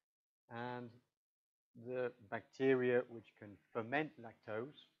 And the bacteria which can ferment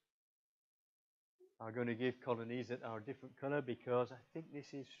lactose are going to give colonies that are a different color, because I think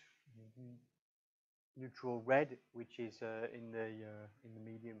this is neutral red, which is in the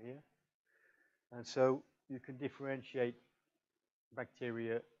medium here. And so you can differentiate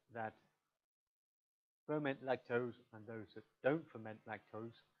bacteria that ferment lactose and those that don't ferment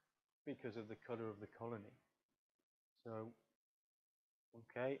lactose because of the color of the colony. So,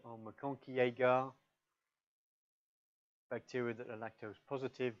 okay, on McConkey agar, bacteria that are lactose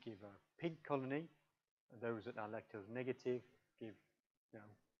positive give a pink colony, and those that are lactose negative give, you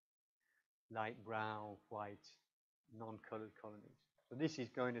know, light brown, white, non-colored colonies. So this is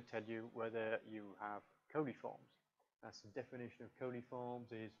going to tell you whether you have coliforms. That's the definition of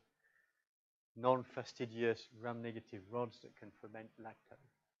coliforms is non-fastidious gram-negative rods that can ferment lactose.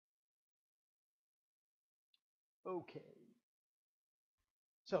 Okay.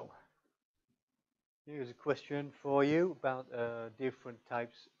 So here's a question for you about different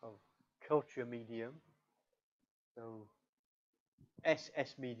types of culture medium. So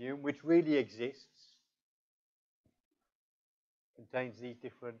SS medium, which really exists, contains these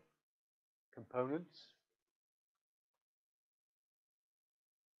different components.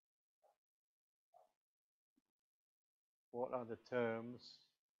 What are the terms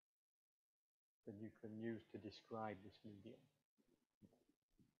that you can use to describe this medium?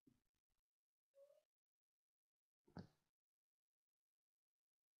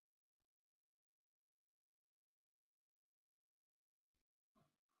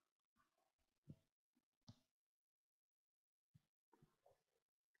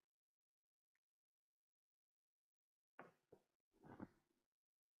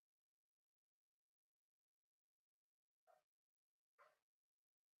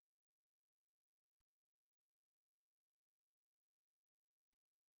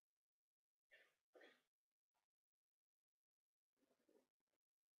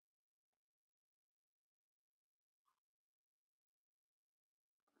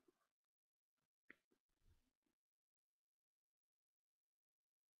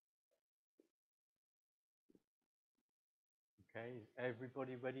 Okay, is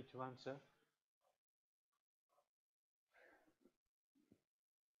everybody ready to answer?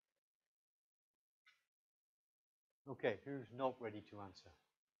 Okay, who's not ready to answer?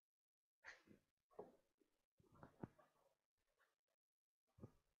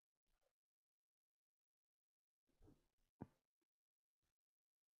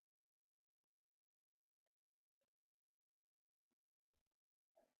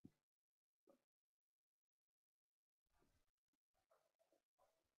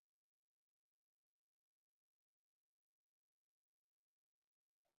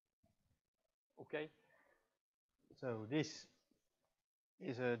 Okay, so this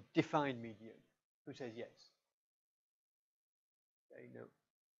is a defined medium. Who says yes? Okay, no,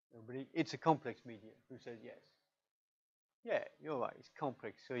 nobody. It's a complex medium. Who says yes? Yeah, you're right. It's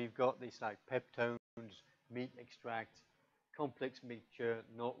complex. So you've got this like peptones, meat extract, complex mixture,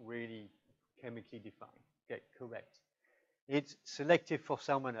 not really chemically defined. Okay, correct. It's selective for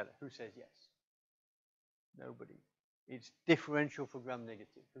salmonella. Who says yes? Nobody. It's differential for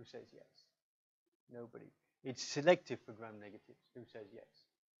gram-negative. Who says yes? Nobody. It's selective for gram-negatives. Who says yes?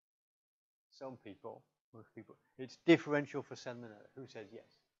 Some people, most people. It's differential for salmonella. Who says yes?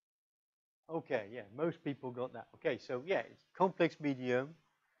 Okay, yeah, most people got that. Okay, so yeah, it's complex medium,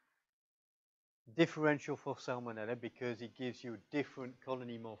 differential for salmonella because it gives you different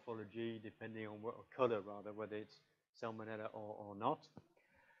colony morphology depending on what color rather, whether it's salmonella or not.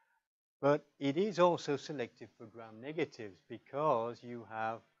 But it is also selective for gram-negatives because you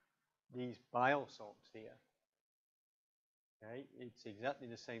have these bile salts here. Okay, it's exactly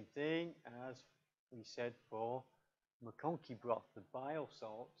the same thing as we said for McConkey broth. The bile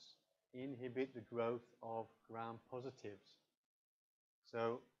salts inhibit the growth of gram-positives.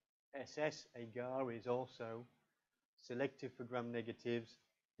 So SS agar is also selective for gram-negatives,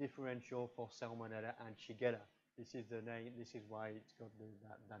 differential for salmonella and shigella. This is the name. This is why it's got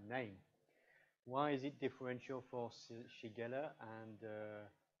that name. Why is it differential for shigella and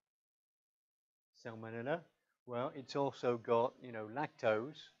salmonella? Well, it's also got, you know,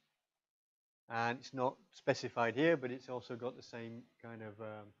 lactose, and it's not specified here, but it's also got the same kind of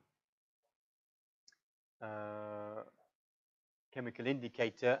chemical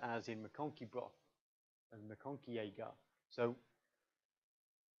indicator as in McConkey broth and McConkey agar. So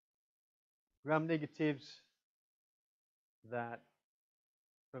gram-negatives that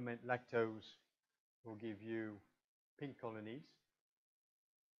ferment lactose will give you pink colonies.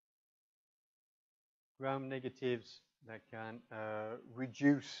 Gram-negatives that can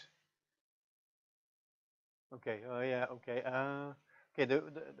reduce. Okay. Oh yeah. Okay. Okay.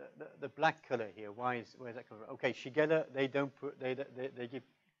 The black color here. Where's that coming from? Okay. Shigella. They don't put. They give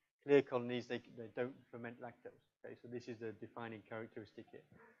clear colonies. They don't ferment lactose. Okay. So this is the defining characteristic here.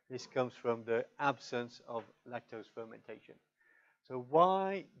 This comes from the absence of lactose fermentation. So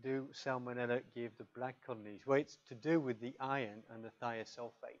why do Salmonella give the black colonies? Well, it's to do with the iron and the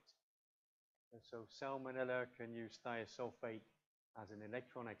thiosulfate. And so Salmonella can use thiosulfate as an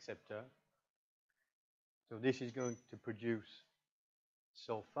electron acceptor. So this is going to produce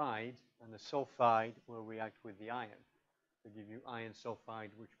sulfide, and the sulfide will react with the iron to give you iron sulfide,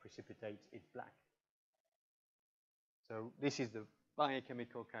 which precipitates it black. So this is the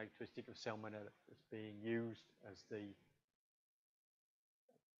biochemical characteristic of Salmonella that's being used as the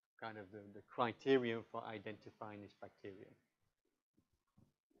kind of the criterion for identifying this bacterium.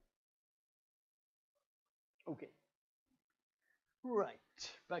 Okay. Right,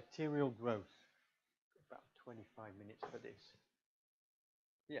 bacterial growth. About 25 minutes for this.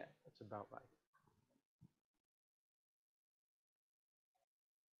 Yeah, that's about right.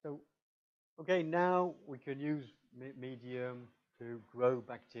 So, okay, now we can use medium to grow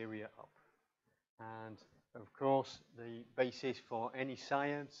bacteria up. And of course, the basis for any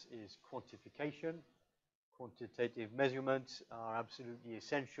science is quantification. Quantitative measurements are absolutely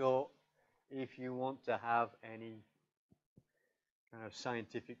essential if you want to have any kind of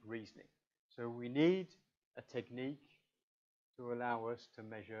scientific reasoning. So we need a technique to allow us to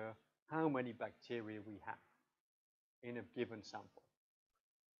measure how many bacteria we have in a given sample.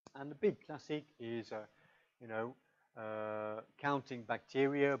 And the big classic is, counting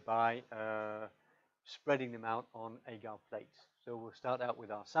bacteria by spreading them out on agar plates. So we'll start out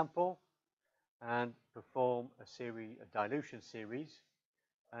with our sample and perform a dilution series,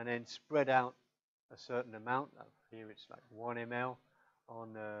 and then spread out a certain amount. Here it's like 1 ml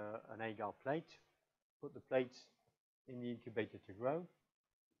on an agar plate. Put the plates in the incubator to grow,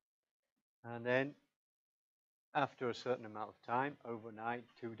 and then after a certain amount of time, overnight,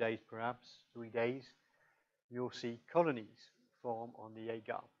 2 days perhaps, 3 days, you'll see colonies form on the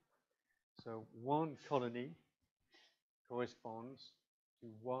agar. So one colony corresponds to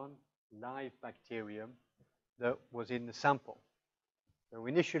one live bacterium that was in the sample. So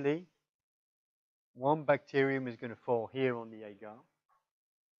initially, one bacterium is going to fall here on the agar.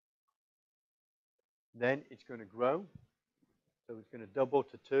 Then it's going to grow. So it's going to double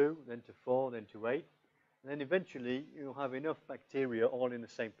to 2, then to 4, then to 8. And then eventually, you'll have enough bacteria all in the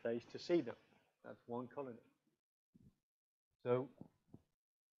same place to see them. That's one colony. So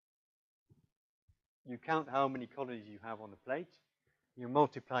you count how many colonies you have on the plate. You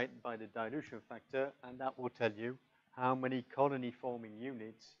multiply it by the dilution factor, and that will tell you how many colony-forming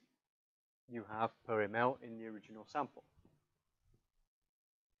units you have per ml in the original sample.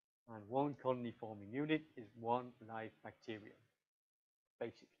 And one colony-forming unit is one live bacterium,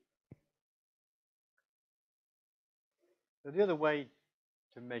 basically. So the other way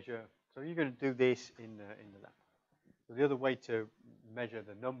to measure, so you're going to do this in the lab. So the other way to measure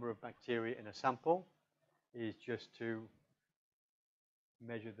the number of bacteria in a sample is just to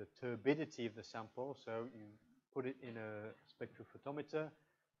measure the turbidity of the sample. So you put it in a spectrophotometer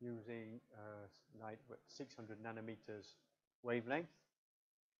using light 600 nanometers wavelength.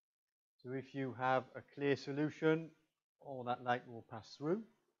 So if you have a clear solution, all that light will pass through.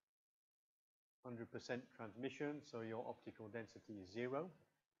 100% transmission, so your optical density is 0.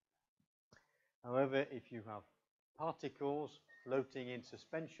 However, if you have particles floating in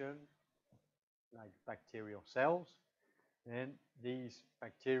suspension, like bacterial cells, then these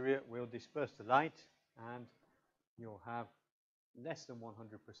bacteria will disperse the light, and you'll have less than 100%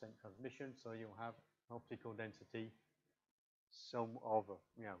 transmission, so you'll have optical density some of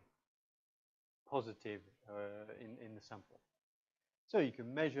positive in the sample. So you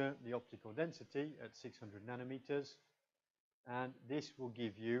can measure the optical density at 600 nanometers, and this will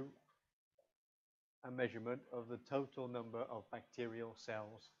give you a measurement of the total number of bacterial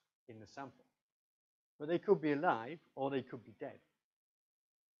cells in the sample. But they could be alive or they could be dead.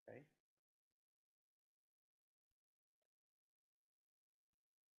 Okay.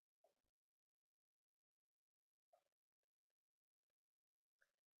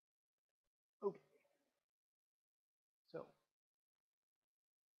 Okay.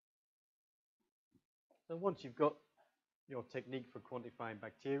 So once you've got your technique for quantifying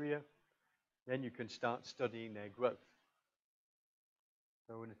bacteria, then you can start studying their growth.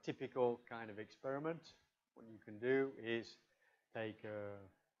 So in a typical kind of experiment, what you can do is take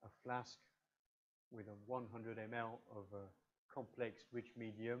a flask with a 100 ml of a complex rich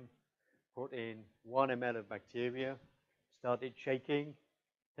medium, put in 1 ml of bacteria, start it shaking,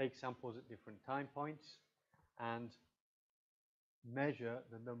 take samples at different time points, and measure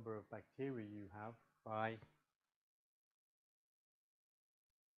the number of bacteria you have by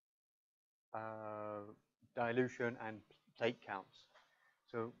dilution and plate counts.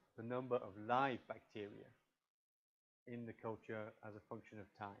 So the number of live bacteria in the culture as a function of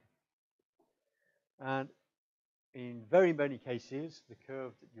time. And in very many cases, the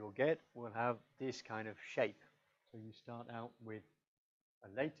curve that you'll get will have this kind of shape. So you start out with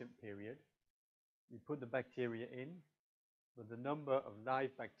a latent period, you put the bacteria in, but the number of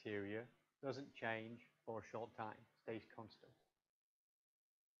live bacteria doesn't change for a short time, stays constant.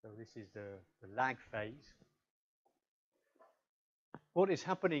 So this is the lag phase. What is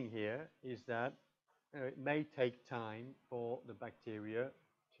happening here is that it may take time for the bacteria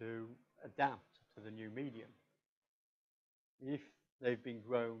to adapt to the new medium. If they've been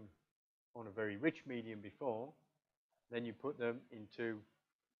grown on a very rich medium before, then you put them into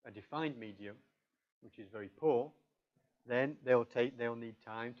a defined medium, which is very poor, then they'll need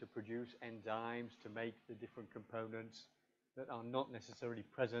time to produce enzymes to make the different components that are not necessarily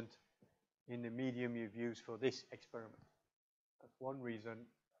present in the medium you've used for this experiment. That's one reason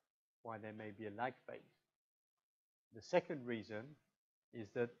why there may be a lag phase. The second reason is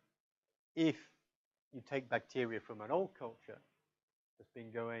that if you take bacteria from an old culture that's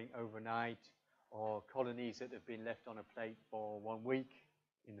been going overnight, or colonies that have been left on a plate for 1 week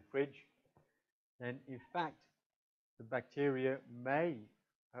in the fridge, then in fact the bacteria may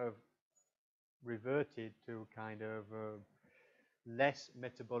have reverted to a kind of less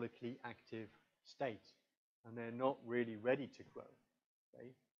metabolically active state, and they're not really ready to grow. Okay?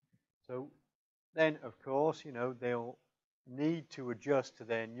 So then, of course, they'll need to adjust to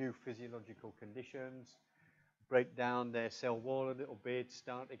their new physiological conditions, break down their cell wall a little bit,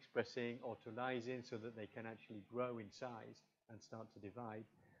 start expressing autolysin so that they can actually grow in size and start to divide.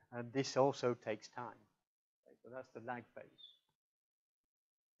 And this also takes time. Okay, so that's the lag phase.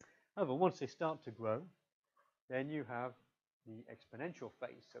 However, once they start to grow, then you have the exponential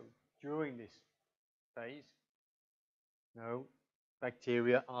phase. So during this phase,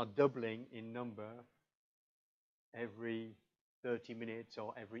 bacteria are doubling in number every 30 minutes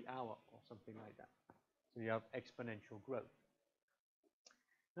or every hour or something like that. So you have exponential growth.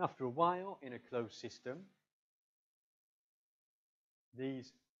 After a while, in a closed system,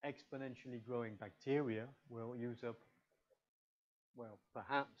 these exponentially growing bacteria will use up, well,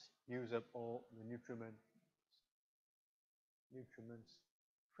 perhaps use up all the nutriments,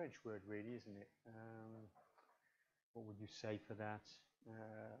 French word really, isn't it? What would you say for that?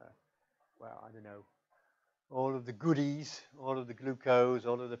 Well, I don't know. All of the goodies, all of the glucose,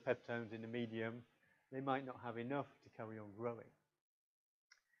 all of the peptones in the medium, they might not have enough to carry on growing.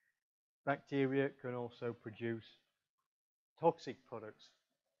 Bacteria can also produce toxic products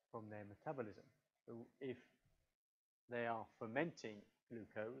from their metabolism. So if they are fermenting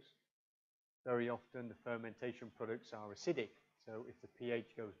glucose, very often the fermentation products are acidic. So if the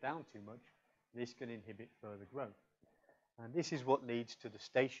pH goes down too much, this can inhibit further growth. And this is what leads to the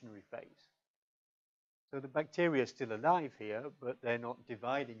stationary phase. So the bacteria are still alive here, but they're not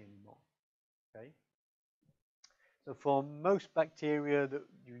dividing anymore. Okay? So for most bacteria that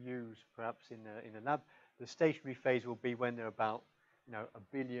you use, perhaps in a lab, the stationary phase will be when they're about, 1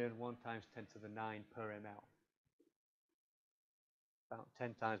 billion, 1 times 10 to the 9 per ml. About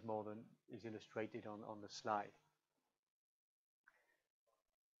 10 times more than is illustrated on the slide.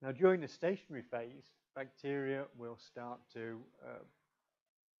 Now, during the stationary phase, bacteria will start to,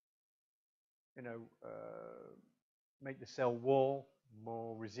 make the cell wall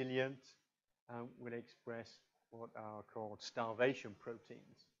more resilient and will express what are called starvation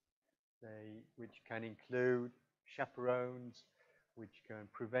proteins, which can include chaperones, which can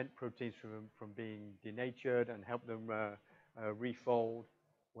prevent proteins from being denatured and help them refold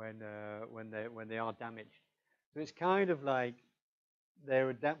when they are damaged. So it's kind of like they're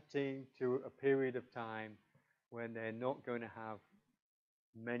adapting to a period of time when they're not going to have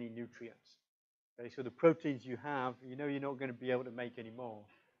many nutrients. Okay, so the proteins you have, you're not going to be able to make any more.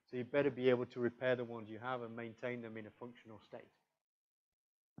 So you better be able to repair the ones you have and maintain them in a functional state.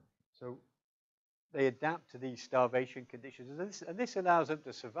 So they adapt to these starvation conditions, and this allows them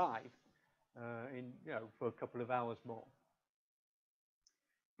to survive for a couple of hours more.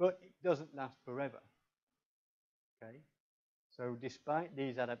 But it doesn't last forever. Okay? So despite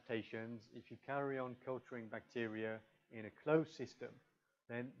these adaptations, if you carry on culturing bacteria in a closed system,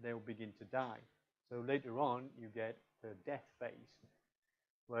 then they'll begin to die. So later on, you get the death phase,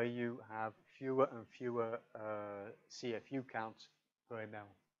 where you have fewer and fewer CFU counts per ml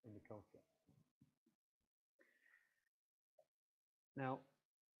in the culture. Now,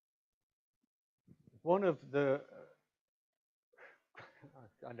 one of the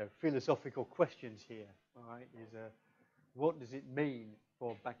philosophical questions here, all right, is what does it mean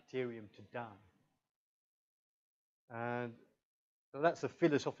for bacterium to die? And So that's the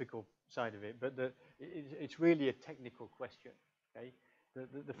philosophical side of it, but it's really a technical question. Okay,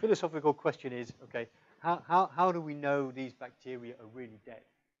 the philosophical question is, okay, how do we know these bacteria are really dead?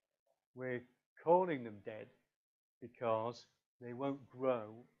 We're calling them dead because they won't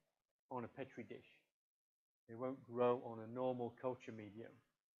grow on a petri dish. They won't grow on a normal culture medium.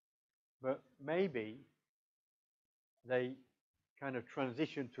 But maybe they kind of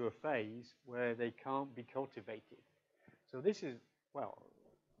transition to a phase where they can't be cultivated. So this is, well,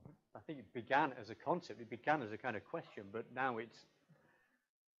 I think it began as a concept. It began as a kind of question, but now it's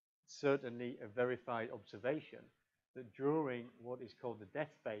certainly a verified observation that during what is called the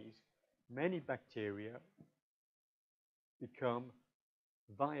death phase, many bacteria become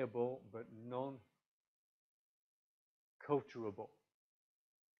viable but non-culturable.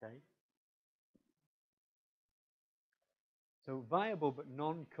 Okay? So viable but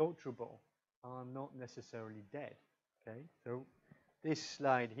non-culturable are not necessarily dead. Okay? So this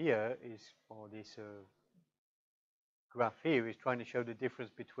slide here is, or this graph here is trying to show the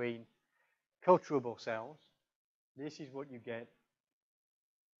difference between culturable cells. This is what you get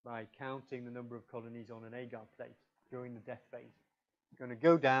by counting the number of colonies on an agar plate during the death phase. You're going to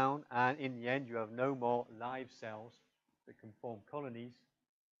go down, and in the end, you have no more live cells that can form colonies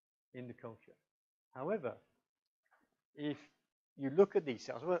in the culture. However, if you look at these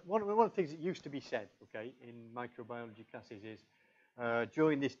cells, one of the things that used to be said, okay, in microbiology classes is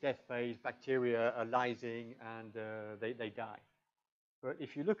during this death phase, bacteria are lysing and they die. But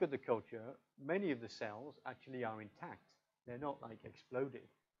if you look at the culture, many of the cells actually are intact. They're not like exploded.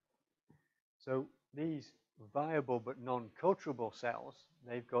 So these viable but non-culturable cells,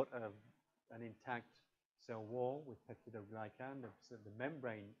 they've got an intact cell wall with peptidoglycan, so the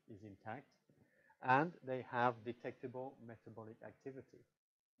membrane is intact, and they have detectable metabolic activity.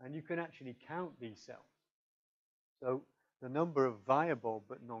 And you can actually count these cells. So the number of viable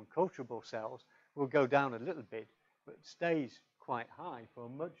but non-culturable cells will go down a little bit, but stays quite high for a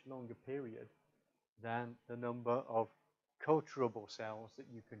much longer period than the number of culturable cells that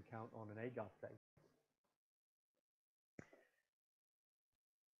you can count on an agar plate.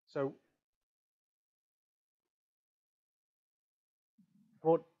 So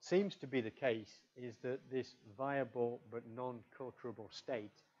what seems to be the case is that this viable but non-culturable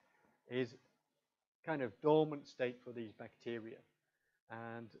state is kind of dormant state for these bacteria.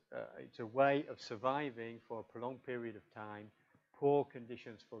 And it's a way of surviving for a prolonged period of time, poor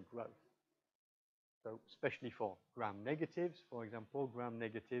conditions for growth. So especially for gram-negatives, for example,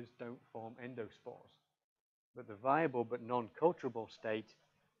 gram-negatives don't form endospores. But the viable but non-culturable state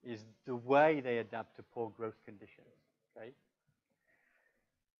is the way they adapt to poor growth conditions. Okay?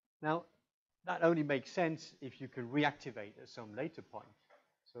 Now, that only makes sense if you can reactivate at some later point.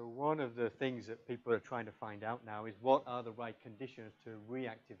 So one of the things that people are trying to find out now is what are the right conditions to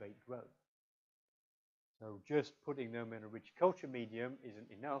reactivate growth. So just putting them in a rich culture medium isn't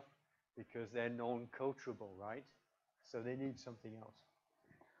enough because they're non-culturable, right? So they need something else.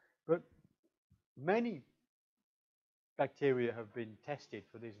 But many bacteria have been tested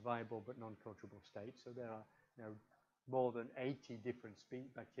for this viable but non-culturable state. So there are more than 80 different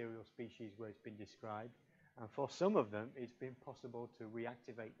bacterial species where it's been described. And for some of them, it's been possible to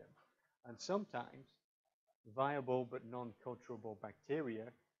reactivate them. And sometimes viable but non-culturable bacteria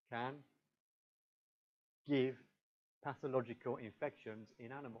can give pathological infections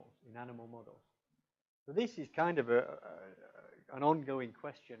in animals, in animal models. So this is kind of an ongoing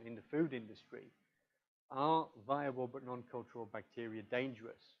question in the food industry. Are viable but non-cultural bacteria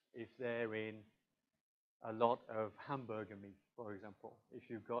dangerous if they're in a lot of hamburger meat, for example? If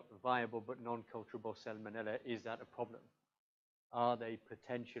you've got viable but non-culturable salmonella, is that a problem? Are they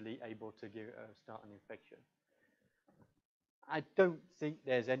potentially able to start an infection? I don't think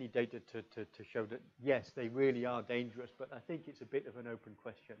there's any data to show that, yes, they really are dangerous, but I think it's a bit of an open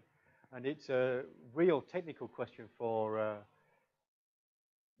question. And it's a real technical question for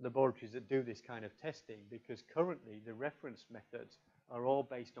laboratories that do this kind of testing, because currently the reference methods are all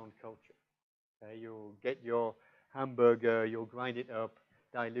based on culture. Okay, you'll get your hamburger, you'll grind it up,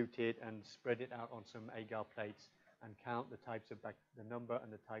 dilute it, and spread it out on some agar plates and count the types of the number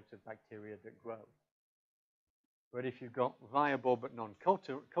and the types of bacteria that grow. But if you've got viable but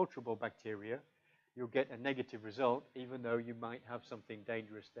non-culturable bacteria, you'll get a negative result, even though you might have something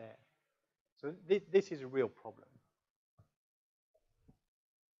dangerous there. So this is a real problem.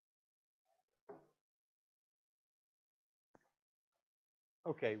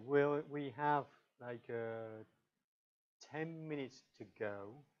 Okay, well, we have like 10 minutes to go.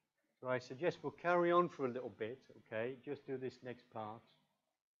 So I suggest we'll carry on for a little bit, okay? Just do this next part.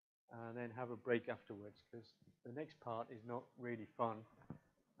 and then have a break afterwards, because the next part is not really fun,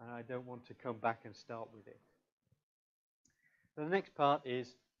 and I don't want to come back and start with it. So the next part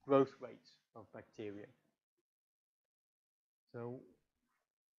is growth rates of bacteria. So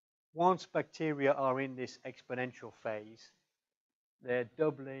once bacteria are in this exponential phase, they're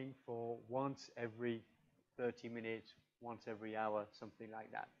doubling for once every 30 minutes, once every hour, something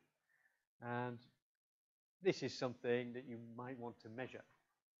like that. And this is something that you might want to measure,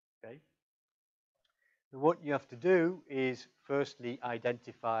 okay? So what you have to do is firstly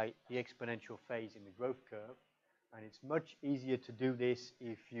identify the exponential phase in the growth curve, and it's much easier to do this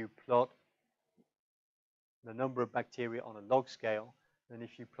if you plot the number of bacteria on a log scale than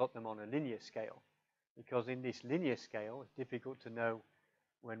if you plot them on a linear scale, because in this linear scale it's difficult to know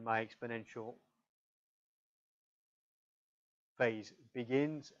when my exponential phase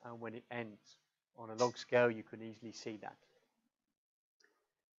begins and when it ends. On a log scale you can easily see that.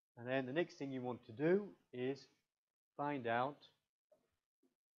 And then the next thing you want to do is find out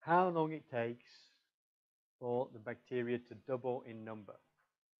how long it takes for the bacteria to double in number,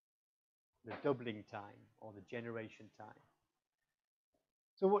 the doubling time or the generation time.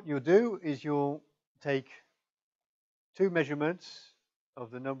 So what you'll do is you'll take two measurements of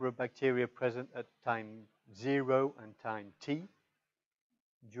the number of bacteria present at time 0 and time t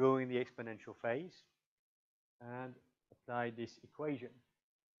during the exponential phase and apply this equation.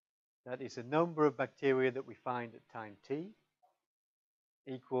 That is the number of bacteria that we find at time t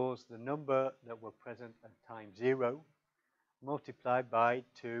equals the number that were present at time 0 multiplied by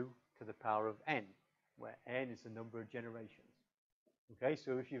 2 to the power of n, where n is the number of generations. Okay,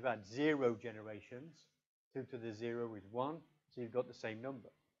 so if you've had 0 generations, 2 to the 0 is 1, so you've got the same number.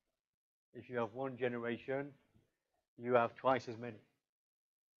 If you have 1 generation, you have twice as many.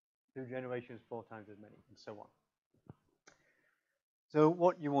 2 generations, 4 times as many, and so on. So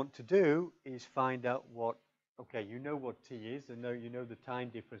what you want to do is find out what, okay, you know what t is, and you know the time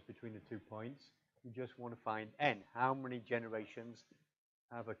difference between the 2 points. You just want to find n. How many generations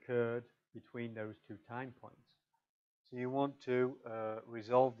have occurred between those 2 time points? So you want to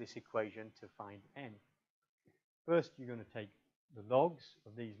resolve this equation to find n. First, you're going to take the logs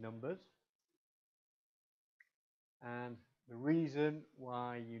of these numbers. And the reason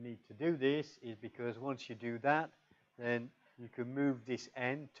why you need to do this is because once you do that, then you can move this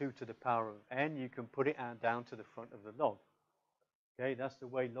n, 2 to the power of n, you can put it down to the front of the log. Okay, that's the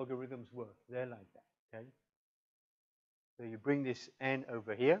way logarithms work. They're like that, okay? So you bring this n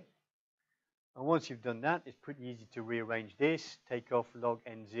over here. And once you've done that, it's pretty easy to rearrange this. Take off log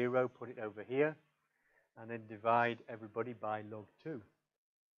n0, put it over here, and then divide everybody by log 2.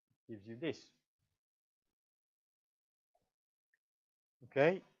 Gives you this.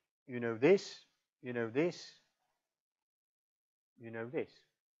 Okay, you know this, you know this, you know this.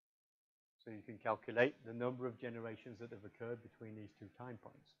 So you can calculate the number of generations that have occurred between these 2 time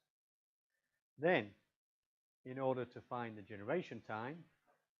points. Then, in order to find the generation time,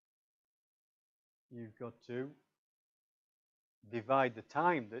 you've got to divide the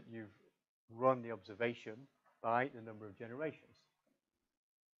time that you've run the observation by the number of generations.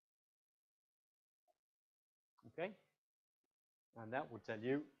 Okay? And that will tell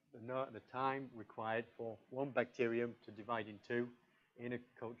you the time required for one bacterium to divide in 2 in a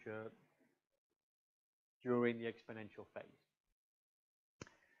culture during the exponential phase.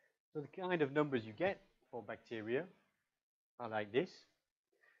 So the kind of numbers you get for bacteria are like this.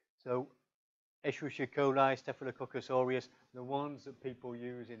 So Escherichia coli, Staphylococcus aureus, the ones that people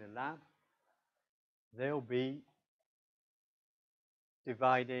use in a lab, they'll be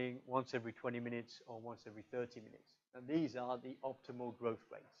dividing once every 20 minutes or once every 30 minutes. And these are the optimal growth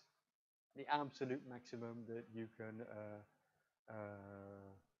rates, the absolute maximum that you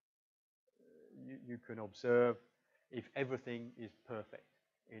can observe if everything is perfect.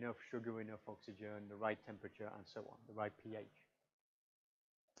 Enough sugar, enough oxygen, the right temperature, and so on, the right pH.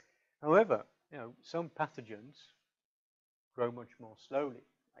 However, some pathogens grow much more slowly,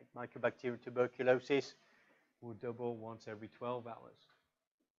 like Mycobacterium tuberculosis will double once every 12 hours.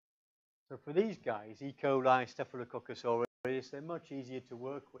 So for these guys, E. coli, Staphylococcus aureus, they're much easier to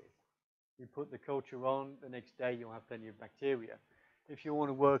work with. You put the culture on, the next day you'll have plenty of bacteria. If you want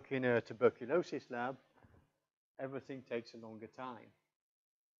to work in a tuberculosis lab, everything takes a longer time.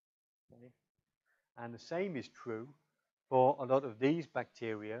 Okay? And the same is true for a lot of these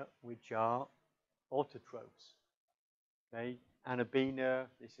bacteria, which are autotrophs. Okay? Anabina,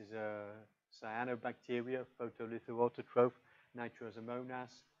 this is a cyanobacteria, photolithoautotroph,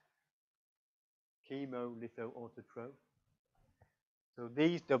 Nitrosomonas, chemolithoautotroph. So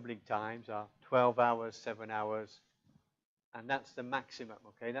these doubling times are 12 hours, 7 hours, and that's the maximum,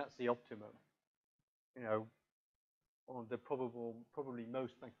 okay? That's the optimum. You know, on the probably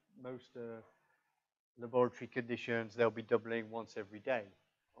most laboratory conditions, they'll be doubling once every day.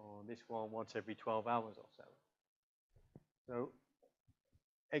 On this one, once every 12 hours or so. So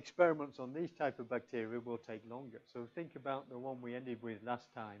experiments on these type of bacteria will take longer. So think about the one we ended with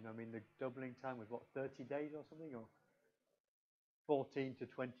last time. I mean, the doubling time was what, 30 days or something, or 14 to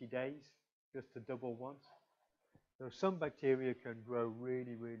 20 days just to double once. So some bacteria can grow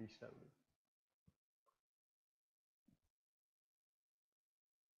really, really slowly.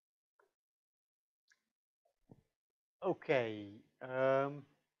 Okay.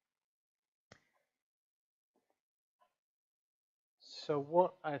 So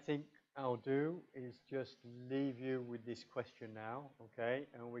what I think I'll do is just leave you with this question now, okay?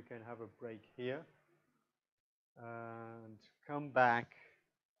 And we can have a break here and come back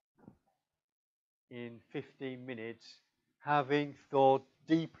in 15 minutes having thought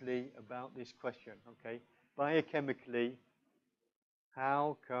deeply about this question, okay? Biochemically,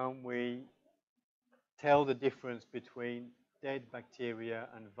 how can we tell the difference between dead bacteria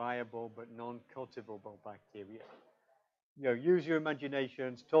and viable but non-cultivable bacteria? You know, use your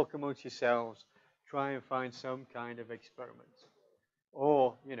imaginations, talk amongst yourselves, try and find some kind of experiment.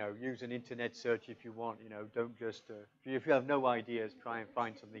 Or, you know, use an internet search if you want. You know, don't just, if you have no ideas, try and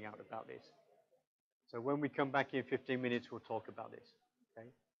find something out about this. So when we come back in 15 minutes, we'll talk about this. Okay?